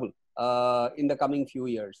big trouble in the coming few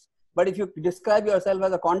years. But if you describe yourself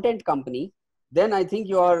as a content company, then I think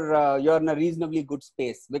you're in a reasonably good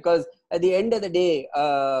space. Because at the end of the day,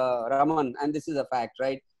 Raman, and this is a fact,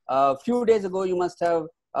 right? A few days ago, you must have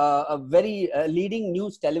a very leading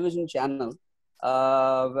news television channel.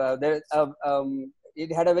 It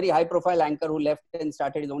had a very high-profile anchor who left and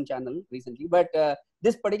started his own channel recently. But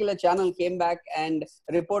this particular channel came back and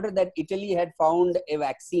reported that Italy had found a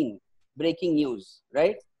vaccine. Breaking news,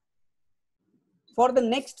 right? For the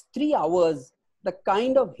next 3 hours, the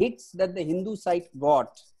kind of hits that the Hindu site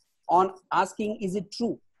got on asking, is it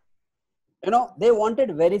true? They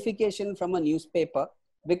wanted verification from a newspaper,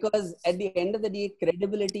 because at the end of the day,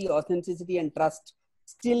 credibility, authenticity, and trust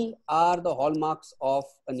still are the hallmarks of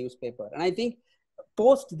a newspaper. And I think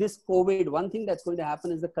post this COVID, one thing that's going to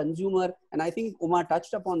happen is the consumer, and I think Uma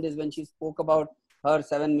touched upon this when she spoke about her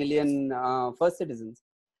 7 million first citizens,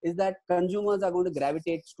 is that consumers are going to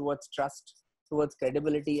gravitate towards trust, towards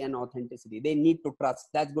credibility and authenticity. They need to trust.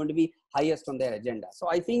 That's going to be highest on their agenda. So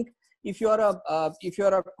I think if you're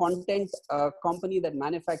a content company that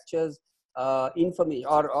manufactures information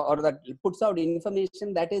or that puts out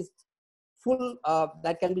information that is full,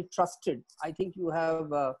 that can be trusted, I think you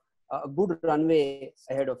have a good runway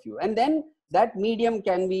ahead of you. And then that medium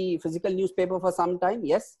can be physical newspaper for some time,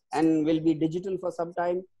 yes, and will be digital for some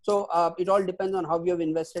time. So it all depends on how you have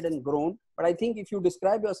invested and grown. But I think if you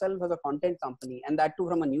describe yourself as a content company, and that too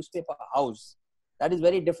from a newspaper house, that is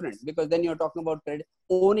very different, because then you're talking about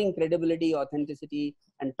owning credibility, authenticity,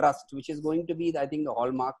 and trust, which is going to be, I think, the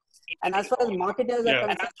hallmark. And as far as marketers are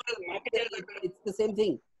concerned, it's the same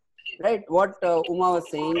thing. Right, what Uma was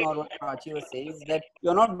saying or what Prachi was saying is that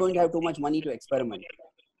you're not going to have too much money to experiment.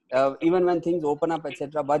 Even when things open up,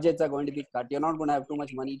 etc., budgets are going to be cut. You're not going to have too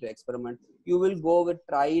much money to experiment. You will go with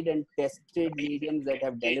tried and tested mediums that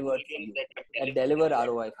have delivered for you, that deliver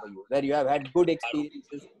ROI for you, where you have had good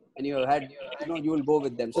experiences and you have had, you will go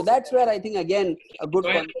with them. So that's where I think, again, a good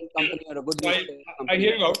content company or a good newspaper company. I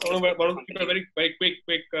hear you out. I want to keep a very quick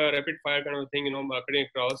rapid fire kind of thing, marketing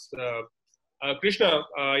across. Krishna,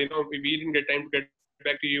 we didn't get time to get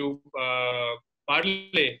back to you.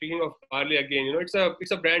 Parley, speaking of Parley again, it's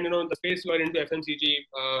a brand, the space you are into, FMCG,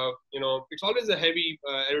 it's always a heavy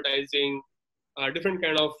advertising, different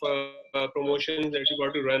kind of promotions that you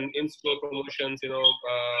got to run, in-store promotions, and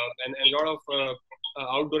a lot of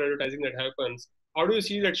outdoor advertising that happens. How do you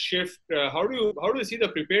see that shift? How do you see the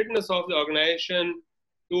preparedness of the organization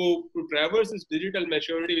to traverse this digital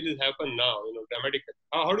maturity which has happened now, dramatically?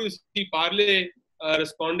 How do you see Parley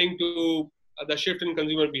responding to the shift in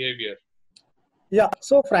consumer behavior? Yeah,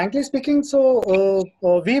 so frankly speaking, we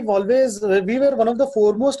were one of the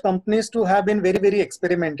foremost companies to have been very, very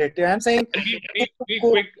experimented. I'm saying, we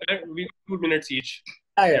quick, we 2 minutes each.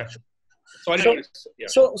 Yeah. Sorry.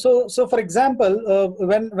 So for example,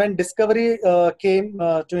 when Discovery came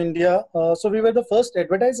to India, so we were the first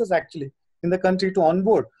advertisers actually in the country to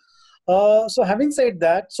onboard. So having said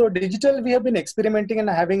that, so digital, we have been experimenting and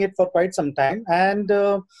having it for quite some time, and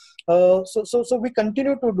so we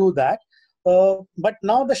continue to do that. But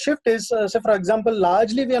now the shift is, say for example,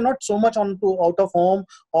 largely we are not so much on to out of home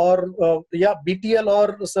or BTL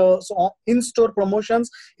or so in-store promotions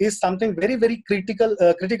is something very, very critical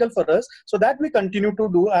for us. So that we continue to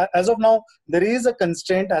do. As of now, there is a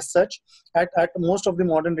constraint as such at most of the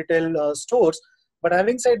modern retail stores. But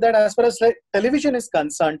having said that, as far as television is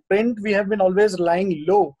concerned, print we have been always lying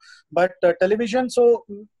low, but television. So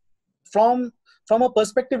from a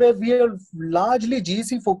perspective where we are largely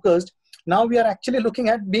GC focused, now we are actually looking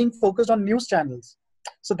at being focused on news channels.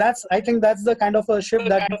 So I think that's the kind of a shift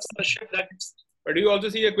that. But do you also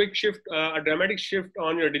see a quick shift, a dramatic shift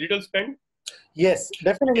on your digital spend? Yes,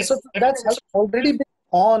 definitely. So that's already been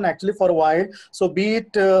on actually for a while. So be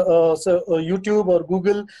it YouTube or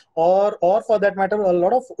Google or for that matter, a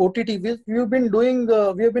lot of OTT. We've been doing,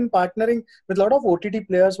 we have been partnering with a lot of OTT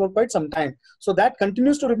players for quite some time. So that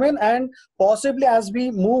continues to remain, and possibly as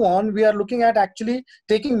we move on, we are looking at actually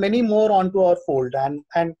taking many more onto our fold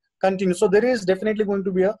and continue. So there is definitely going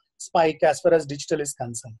to be a spike as far as digital is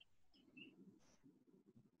concerned.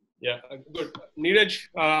 Yeah, good. Neeraj,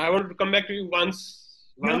 I want to come back to you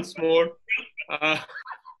once more.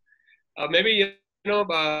 Maybe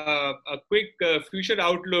a quick future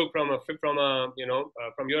outlook from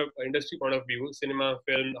from your industry point of view, cinema,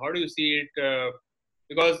 film. How do you see it?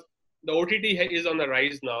 Because the OTT is on the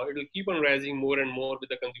rise now. It will keep on rising more and more with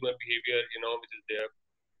the consumer behavior, which is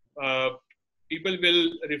there. People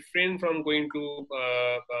will refrain from going to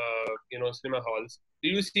cinema halls. Do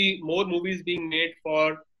you see more movies being made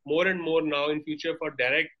for more and more now in future for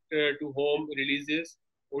direct to home releases,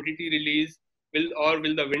 OTT release? Will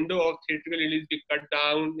the window of theatrical release be cut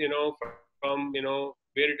down, from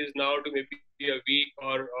where it is now to maybe a week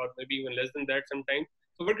or maybe even less than that sometimes?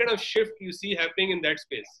 So what kind of shift you see happening in that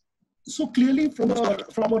space? So clearly, from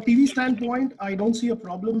a TV standpoint, I don't see a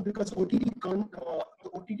problem because OTT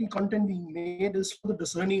content being made is for the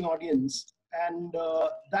discerning audience, and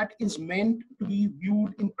that is meant to be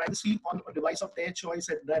viewed in privacy on a device of their choice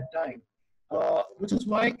at that time. Which is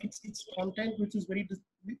why it's content which is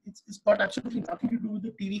it's got absolutely nothing to do with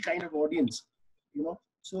the TV kind of audience,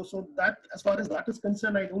 So that, as far as that is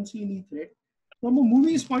concerned, I don't see any threat. From a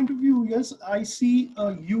movie's point of view, yes, I see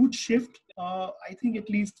a huge shift. I think at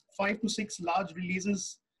least 5 to 6 large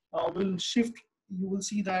releases will shift. You will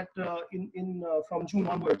see that in from June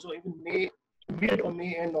onwards, or even mid or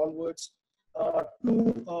May end onwards,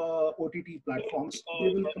 to OTT platforms. They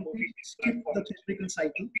will completely skip the theatrical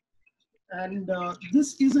cycle, and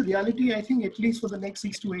this is a reality. I think at least for the next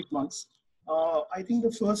 6 to 8 months. I think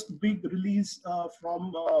the first big release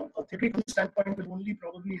from a theatrical standpoint will only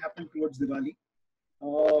probably happen towards Diwali.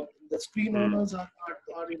 The screen owners are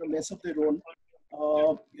in a mess of their own.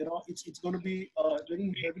 It's going to be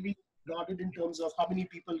very heavily guarded in terms of how many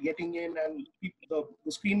people getting in, and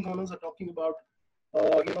the screen owners are talking about,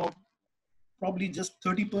 probably just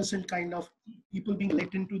 30% kind of people being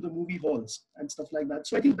let into the movie halls and stuff like that.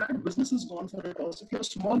 So I think that business is gone for it also. If you're a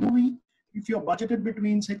small movie, if you're budgeted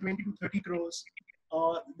between say 20 to 30 crores,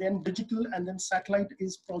 then digital and then satellite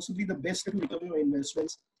is possibly the best to recover your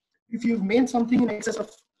investments. If you've made something in excess of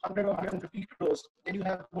 100 or 150 crores, then you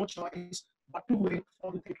have no choice but to wait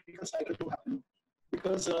for the theatrical cycle to happen,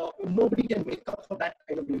 because nobody can make up for that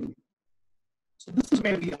kind of revenue. So this is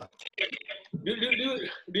where we are. Do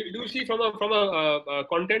you see from a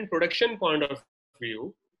content production point of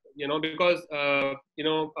view, because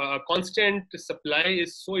constant supply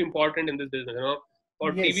is so important in this business,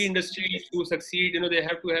 for Yes. TV industry to succeed, they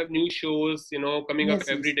have to have new shows, coming up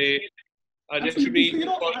every day. There should be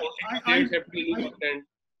new content.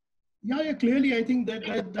 Yeah, clearly, I think that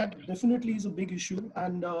definitely is a big issue,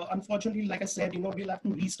 and unfortunately, like I said, we'll have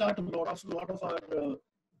to restart a lot of our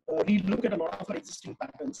relook at a lot of our existing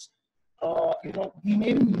patterns. We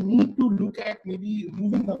may need to look at maybe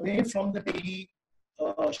moving away from the daily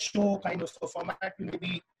show kind of a format to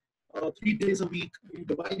maybe 3 days a week,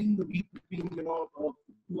 dividing the week between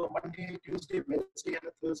to a Monday, Tuesday, Wednesday, and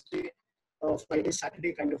a Thursday, Friday,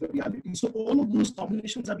 Saturday kind of a reality. So all of those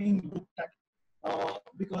combinations are being looked at.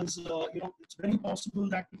 Because it's very possible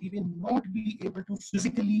that we will not be able to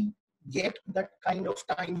physically get that kind of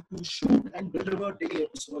time to shoot and deliver daily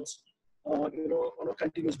episodes, on a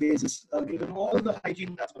continuous basis, given all the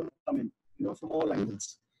hygiene that's going to come in, from all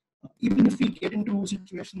angles. Even if we get into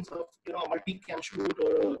situations of a multi-cam shoot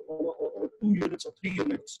or 2 units or 3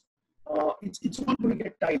 units, it's all going to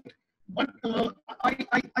get tight. But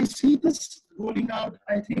I see this rolling out,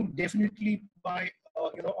 I think, definitely by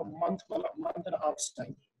a month and a half's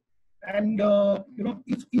time. And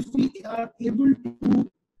if we are able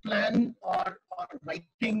to plan our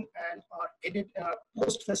writing and our edit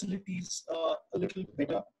post facilities a little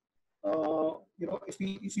better, if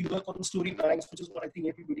we work on storylines, which is what I think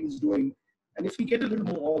everybody is doing, and if we get a little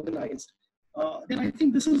more organized, then I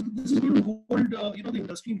think this is going to hold the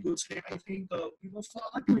industry in good state. I think we were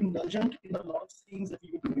far too indulgent in a lot of things that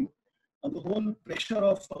we were doing. The whole pressure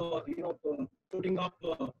of putting up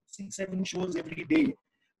 6-7 shows every day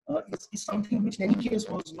is something which in any case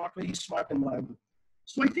was not very smart and viable.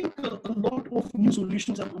 So I think a lot of new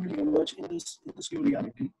solutions are going to emerge in this new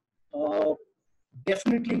reality.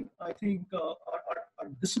 Definitely, I think our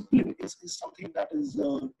discipline is something that is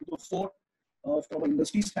to the fore from an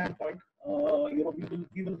industry standpoint. We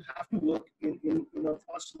will have to work in a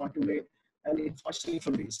far smarter way and in far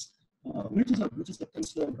safer ways. Which is a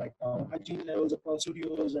concern right now. Hygiene levels across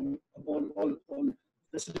studios and all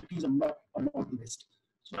facilities are not the best.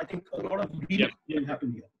 So I think a lot of reading will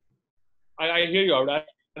happen here. I hear you out.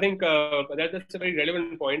 I think that's a very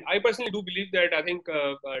relevant point. I personally do believe that I think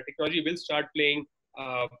technology will start playing.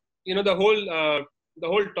 The whole the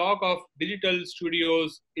whole talk of digital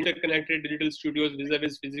studios, interconnected digital studios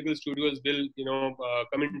vis-a-vis physical studios will,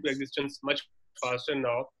 come into existence much faster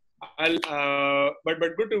now. But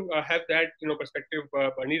good to have that, perspective,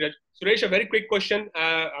 Neeraj. Suresh, a very quick question,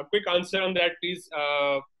 a quick answer on that, please.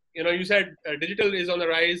 You said digital is on the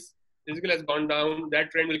rise, physical has gone down.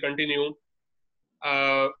 That trend will continue.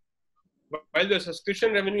 While the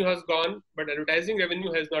subscription revenue has gone, but advertising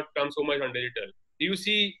revenue has not come so much on digital. Do you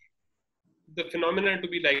see the phenomenon to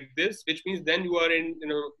be like this, which means then you are in,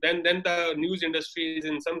 then the news industry is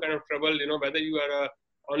in some kind of trouble, whether you are a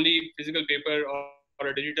only physical paper or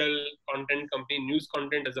a digital content company, news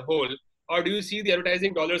content as a whole, or do you see the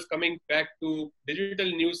advertising dollars coming back to digital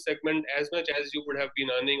news segment as much as you would have been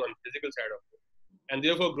earning on physical side of it, and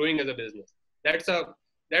therefore growing as a business? That's a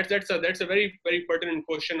very, very pertinent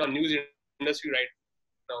question on news industry right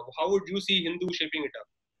now. How would you see Hindu shaping it up?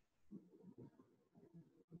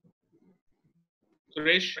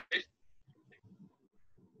 Suresh?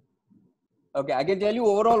 Okay, I can tell you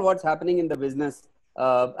overall what's happening in the business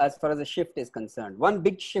as far as the shift is concerned. One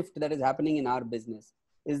big shift that is happening in our business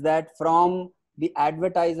is that from the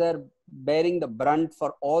advertiser bearing the brunt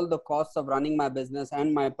for all the costs of running my business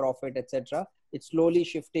and my profit, etc., it's slowly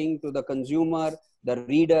shifting to the consumer, the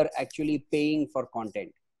reader actually paying for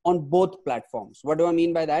content on both platforms. What do I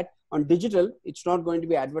mean by that? On digital, it's not going to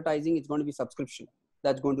be advertising, it's going to be subscription.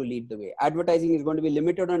 That's going to lead the way. Advertising is going to be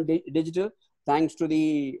limited on digital, thanks to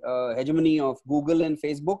the hegemony of Google and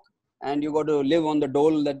Facebook, and you got to live on the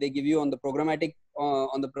dole that they give you on the programmatic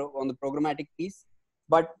on the programmatic piece.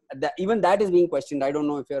 But even that is being questioned. I don't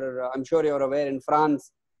know if you're. I'm sure you're aware. In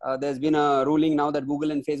France, there's been a ruling now that Google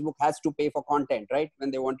and Facebook has to pay for content, right, when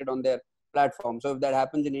they want it on their platform. So if that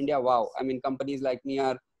happens in India, wow! I mean, companies like me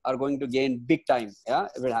are going to gain big time. Yeah,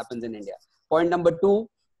 if it happens in India. Point number two: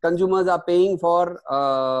 consumers are paying for.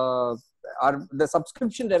 The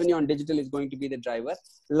subscription revenue on digital is going to be the driver,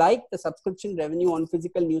 like the subscription revenue on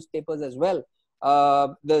physical newspapers as well.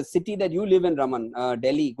 The city that you live in, Raman,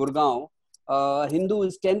 Delhi, Gurgaon, Hindu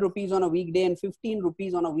is 10 rupees on a weekday and 15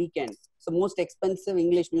 rupees on a weekend. It's the most expensive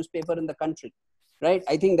English newspaper in the country, right?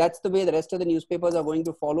 I think that's the way the rest of the newspapers are going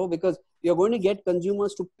to follow, because you're going to get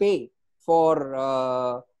consumers to pay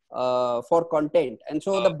for content, and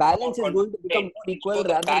so the balance is going to become more equal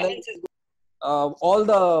rather than all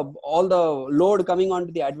the load coming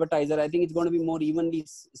onto the advertiser. I think it's going to be more evenly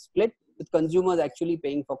split, with consumers actually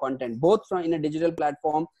paying for content, both from in a digital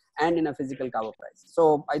platform and in a physical cover price.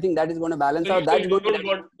 So I think that is going to balance out. That's going to be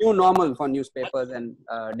a new normal for newspapers and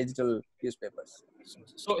digital newspapers.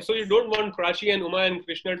 So you don't want Prachi and Uma and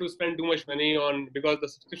Krishna to spend too much money on, because the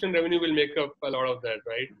subscription revenue will make up a lot of that,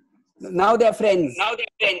 right? Now they're friends.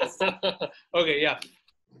 Okay, yeah.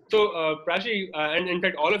 So Prachi, and in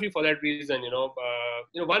fact all of you, for that reason,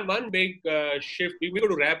 one big shift. We got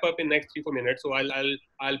to wrap up in next 3-4 minutes. So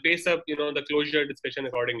I'll pace up, the closure discussion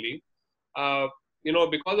accordingly.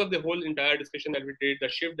 Because of the whole entire discussion that we did, the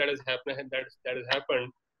shift that has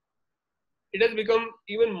happened, it has become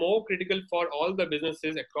even more critical for all the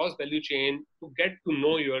businesses across value chain to get to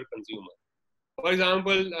know your consumer. For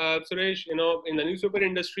example, Suresh, in the newspaper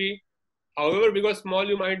industry, however big or small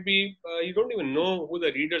you might be, you don't even know who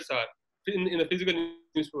the readers are in the physical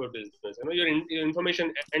newspaper business. Your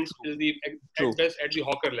information ends at best at the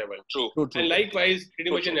hawker level. True. And likewise,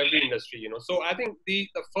 pretty much in every industry. So I think the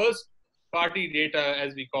first party data,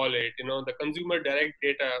 as we call it, the consumer direct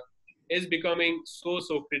data is becoming so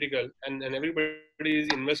critical, and everybody is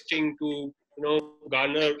investing to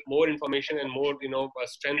garner more information and more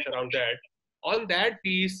strength around that. On that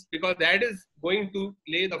piece, because that is going to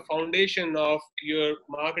lay the foundation of your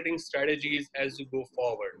marketing strategies as you go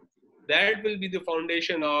forward. That will be the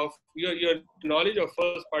foundation of your knowledge of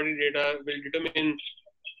first party data will determine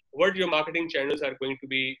what your marketing channels are going to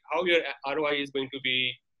be, how your ROI is going to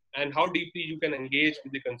be, and how deeply you can engage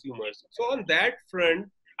with the consumers. So on that front,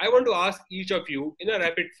 I want to ask each of you in a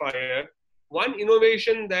rapid fire, one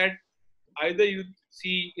innovation that either you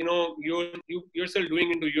see, yourself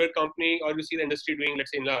doing into your company, or you see the industry doing,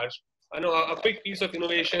 let's say in large. I know a quick piece of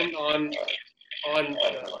innovation on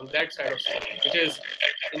that side of stuff, which is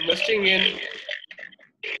investing in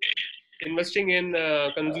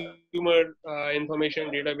consumer information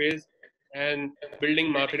database and building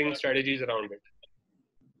marketing strategies around it.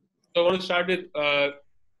 So I want to start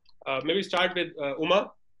with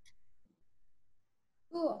Uma.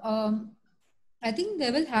 So I think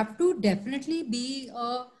there will have to definitely be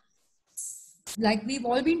like we've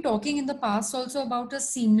all been talking in the past also about a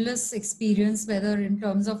seamless experience, whether in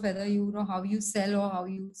terms of whether you know how you sell or how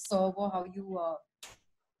you serve or how you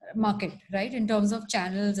market, right, in terms of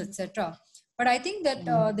channels, etc. But I think that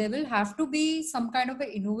there will have to be some kind of an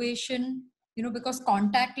innovation, because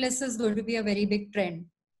contactless is going to be a very big trend,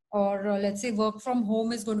 or let's say work from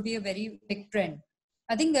home is going to be a very big trend.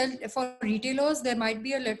 I think that for retailers, there might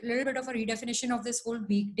be a little bit of a redefinition of this whole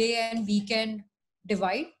weekday and weekend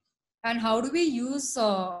divide. And how do we use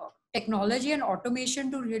technology and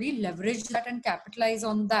automation to really leverage that and capitalize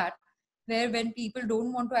on that, where when people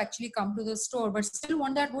don't want to actually come to the store, but still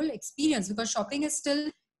want that whole experience, because shopping is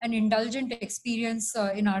still an indulgent experience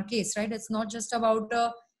in our case, right? It's not just about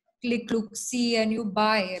a click, look, see, and you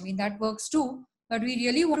buy. I mean, that works too. But we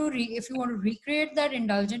really want to, if you want to recreate that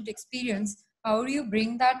indulgent experience, how do you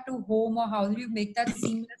bring that to home, or how do you make that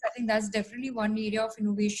seamless? I think that's definitely one area of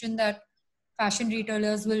innovation that fashion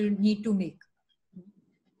retailers will need to make.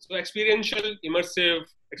 So experiential, immersive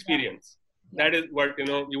experience. Yeah. That is what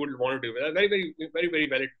you would want to do. Very, very, very, very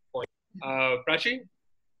valid point. Prachi,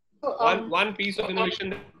 one piece of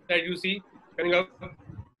innovation that you see coming up.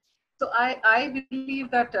 So I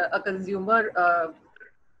believe that a consumer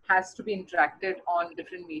has to be interacted on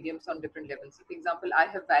different mediums, on different levels. For example, I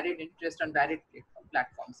have varied interest on varied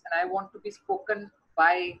platforms, and I want to be spoken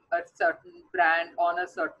by a certain brand on a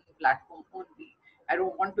certain platform only. I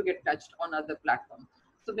don't want to get touched on other platforms.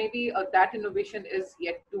 So maybe that innovation is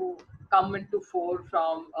yet to come into fore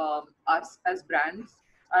from us as brands,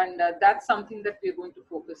 and that's something that we're going to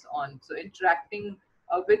focus on. So interacting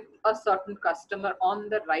with a certain customer on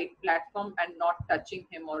the right platform and not touching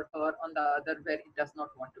him or her on the other where he does not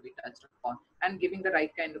want to be touched upon, and giving the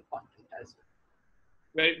right kind of content as well.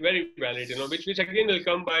 Very, very valid, which again will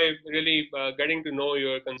come by really getting to know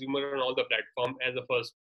your consumer on all the platform as a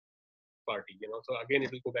first party, so again,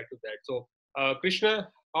 it will go back to that. So Krishna,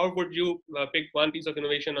 how would you pick one piece of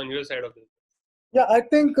innovation on your side of it? Yeah, I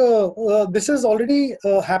think this has already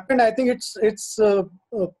happened. I think it's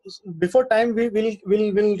before time we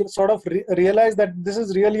will sort of realize that this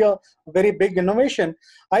is really a very big innovation.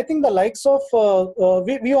 I think the likes of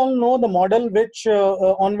we all know the model which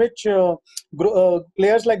on which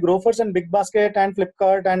players like Grofers and Big Basket and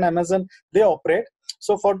Flipkart and Amazon, they operate.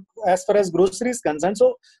 So for as far as groceries is concerned,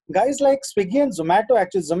 so guys like Swiggy and Zomato,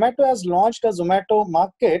 actually Zomato has launched a Zomato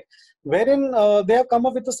market, wherein they have come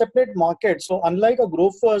up with a separate market. So unlike a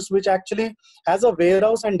Grofers, which actually has a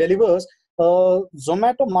warehouse and delivers,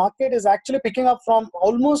 Zomato market is actually picking up from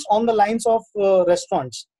almost on the lines of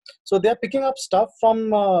restaurants. So they are picking up stuff from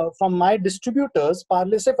my distributors,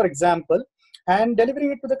 Parle, for example, and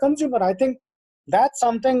delivering it to the consumer. I think that's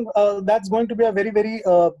something that's going to be a very, very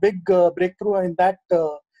big breakthrough in that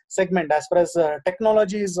segment as far as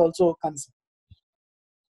technology is also concerned.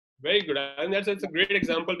 Very good. And that's a great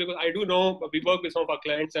example, because I do know we work with some of our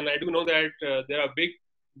clients, and I do know that there are big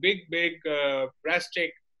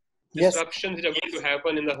drastic disruptions that are going to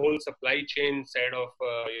happen in the whole supply chain side of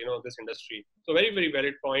this industry. So very, very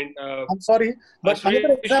valid point. I'm sorry, but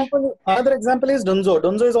another example is Dunzo.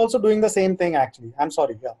 Dunzo is also doing the same thing actually. I'm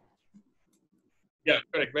sorry. Yeah,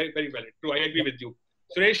 correct. Very, very valid. True. I agree with you.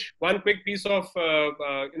 Suresh, one quick piece of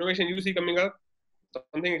innovation you see coming up?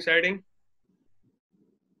 Something exciting?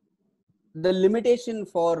 The limitation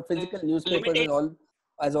for physical newspapers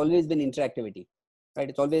has always been interactivity, right?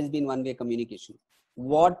 It's always been one-way communication.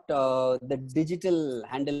 What the digital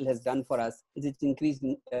handle has done for us is it's increased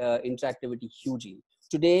interactivity hugely.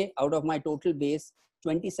 Today, out of my total base,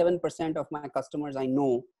 27% of my customers I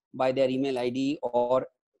know by their email ID or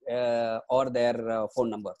their phone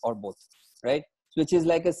number, or both, right? Which is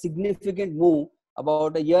like a significant move.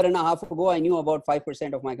 About a year and a half ago, I knew about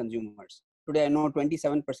 5% of my consumers. Today, I know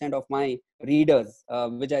 27% of my readers,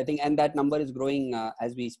 which I think, and that number is growing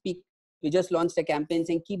as we speak. We just launched a campaign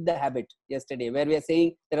saying keep the habit yesterday, where we are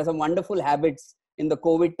saying there are some wonderful habits in the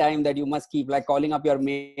COVID time that you must keep, like calling up your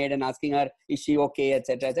maid and asking her, is she okay,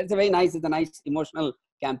 etc. It's a very nice, it's a nice emotional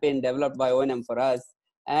campaign developed by O&M for us.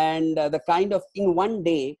 And the kind of, in one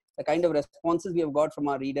day, the kind of responses we have got from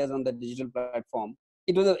our readers on the digital platform,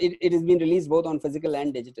 it has been released both on physical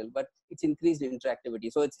and digital, but it's increased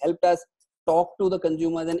interactivity. So it's helped us talk to the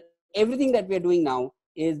consumers, and everything that we are doing now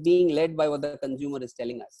is being led by what the consumer is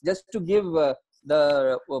telling us. Just to give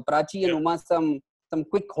the Prachi and Uma some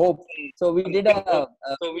quick hope. So we did what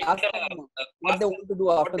they want to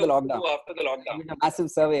do after the lockdown. We did a massive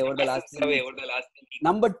survey over the last week.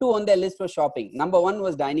 Number 2 on their list was shopping. Number 1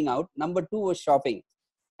 was dining out. Number 2 was shopping.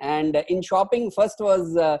 And in shopping, first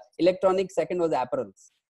was electronics, second was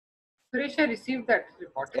apparels. Suresh, I received that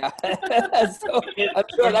report. Yeah. So I'm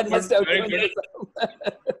sure that must have given you some.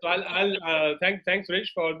 So I'll thanks Suresh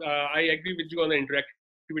for I agree with you on the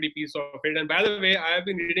interactivity piece of it. And by the way, I have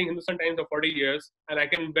been reading Hindustan Times for 40 years, and I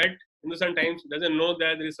can bet Hindustan Times doesn't know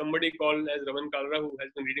that there is somebody called as Raman Kalra who has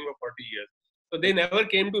been reading for 40 years. So they never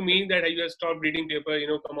came to me that you have stopped reading paper,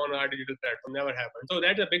 come on our digital platform. Never happened. So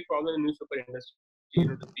that's a big problem in newspaper industry,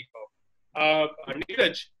 to speak of.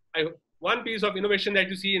 Neeraj, one piece of innovation that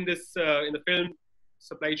you see in this in the film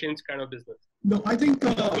supply chains kind of business. No, I think.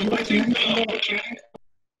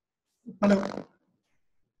 Hello.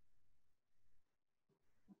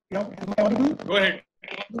 Yeah, am I audible? Go ahead.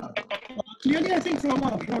 Clearly, I think from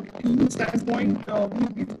a team standpoint,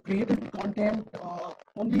 we've created content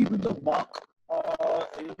only with the buck,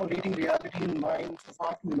 rating reality in mind for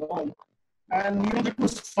far too long. And that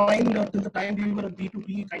was fine till the time we were a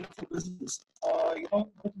B2B kind of a business.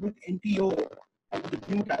 With NTO and the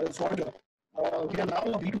new tariff order, we are now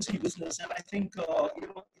a B2C business, and I think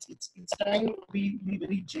it's time we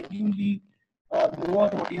very genuinely know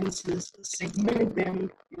our audiences, segment them,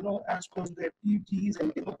 as per their PGs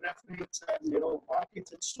and demographics and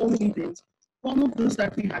markets and so many things. All of this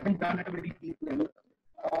that we haven't done at a very deep level.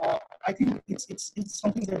 I think it's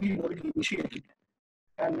something that we've already initiated.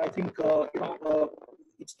 And I think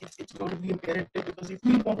it's going to be imperative, because if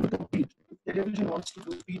we want to compete, if television wants to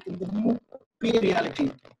compete in the new pay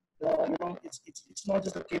reality, it's not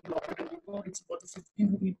just a cable operator anymore. It's about the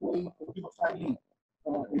 15 people in a family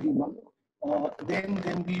every month.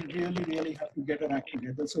 Then we really have to get our act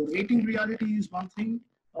together. So rating reality is one thing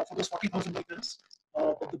for those 40,000 acres,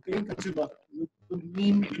 but the paying consumer will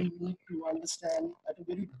mean we need to understand at a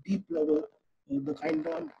very deep level the kind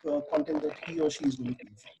of content that he or she is going to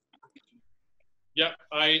use. Yeah,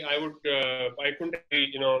 I would I couldn't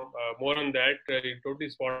agree, more on that. Totally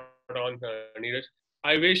spot on, Neeraj.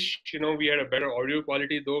 I wish we had a better audio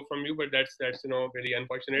quality though from you, but that's very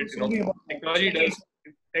unfortunate.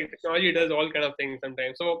 Technology does all kind of things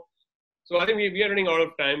sometimes. So I think we are running out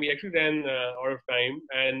of time. We actually ran out of time,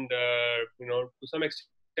 and to some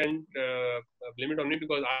extent blame it on me,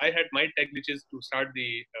 because I had my tech glitches to start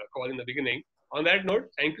the call in the beginning. On that note,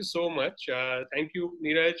 thank you so much. Thank you,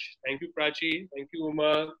 Neeraj. Thank you, Prachi. Thank you,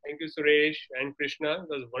 Uma. Thank you, Suresh and Krishna. It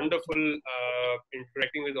was wonderful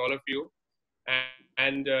interacting with all of you.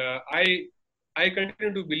 And I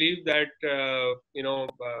continue to believe that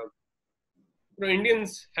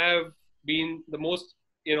Indians have been the most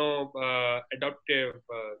adaptive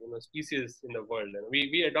species in the world. And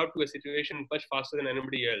we adapt to a situation much faster than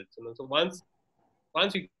anybody else. So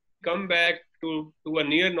once we come back to a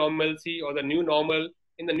near normalcy or the new normal,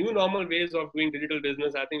 in the new normal ways of doing digital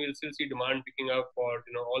business, I think we'll still see demand picking up for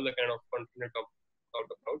all the kind of content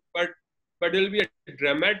about. But there will be a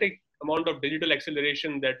dramatic amount of digital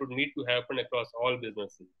acceleration that would need to happen across all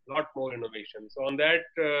businesses. A lot more innovation. So on that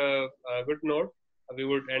good note, we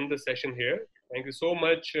would end the session here. Thank you so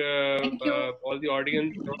much, all the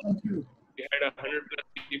audience. We had 100+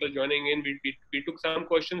 people joining in. We took some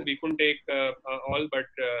questions. We couldn't take all, but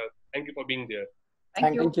thank you for being there.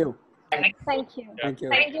 Thank you. Thank you. Thank you.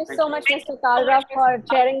 Thank you so much, Mr. Kalra, for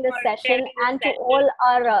chairing this session, and to all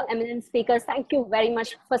our eminent speakers. Thank you very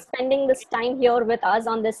much for spending this time here with us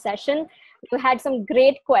on this session. We had some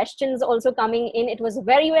great questions also coming in. It was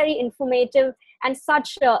very informative, and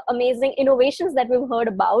such amazing innovations that we've heard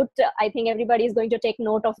about. I think everybody is going to take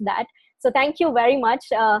note of that. So thank you very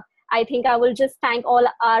much. I think I will just thank all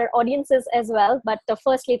our audiences as well. But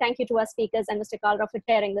firstly, thank you to our speakers and Mr. Kalra for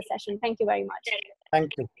chairing the session. Thank you very much.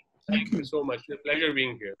 Thank you. Thank you so much. It's a pleasure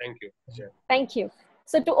being here. Thank you. Yeah. Thank you.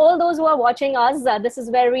 So to all those who are watching us, this is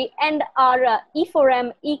where we end our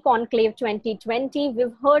E4M eConclave 2020.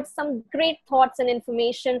 We've heard some great thoughts and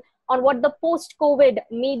information on what the post-COVID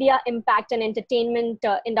media impact and entertainment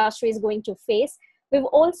industry is going to face. We've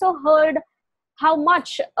also heard how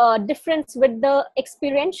much difference with the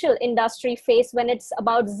experiential industry face when it's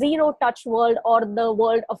about zero-touch world or the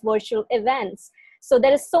world of virtual events. So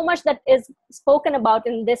there is so much that is spoken about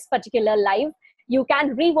in this particular live. You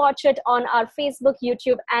can rewatch it on our Facebook,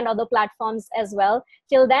 YouTube, and other platforms as well.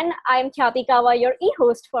 Till then, I'm Khyati Kawa, your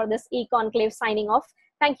e-host for this eConclave, signing off.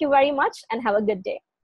 Thank you very much and have a good day.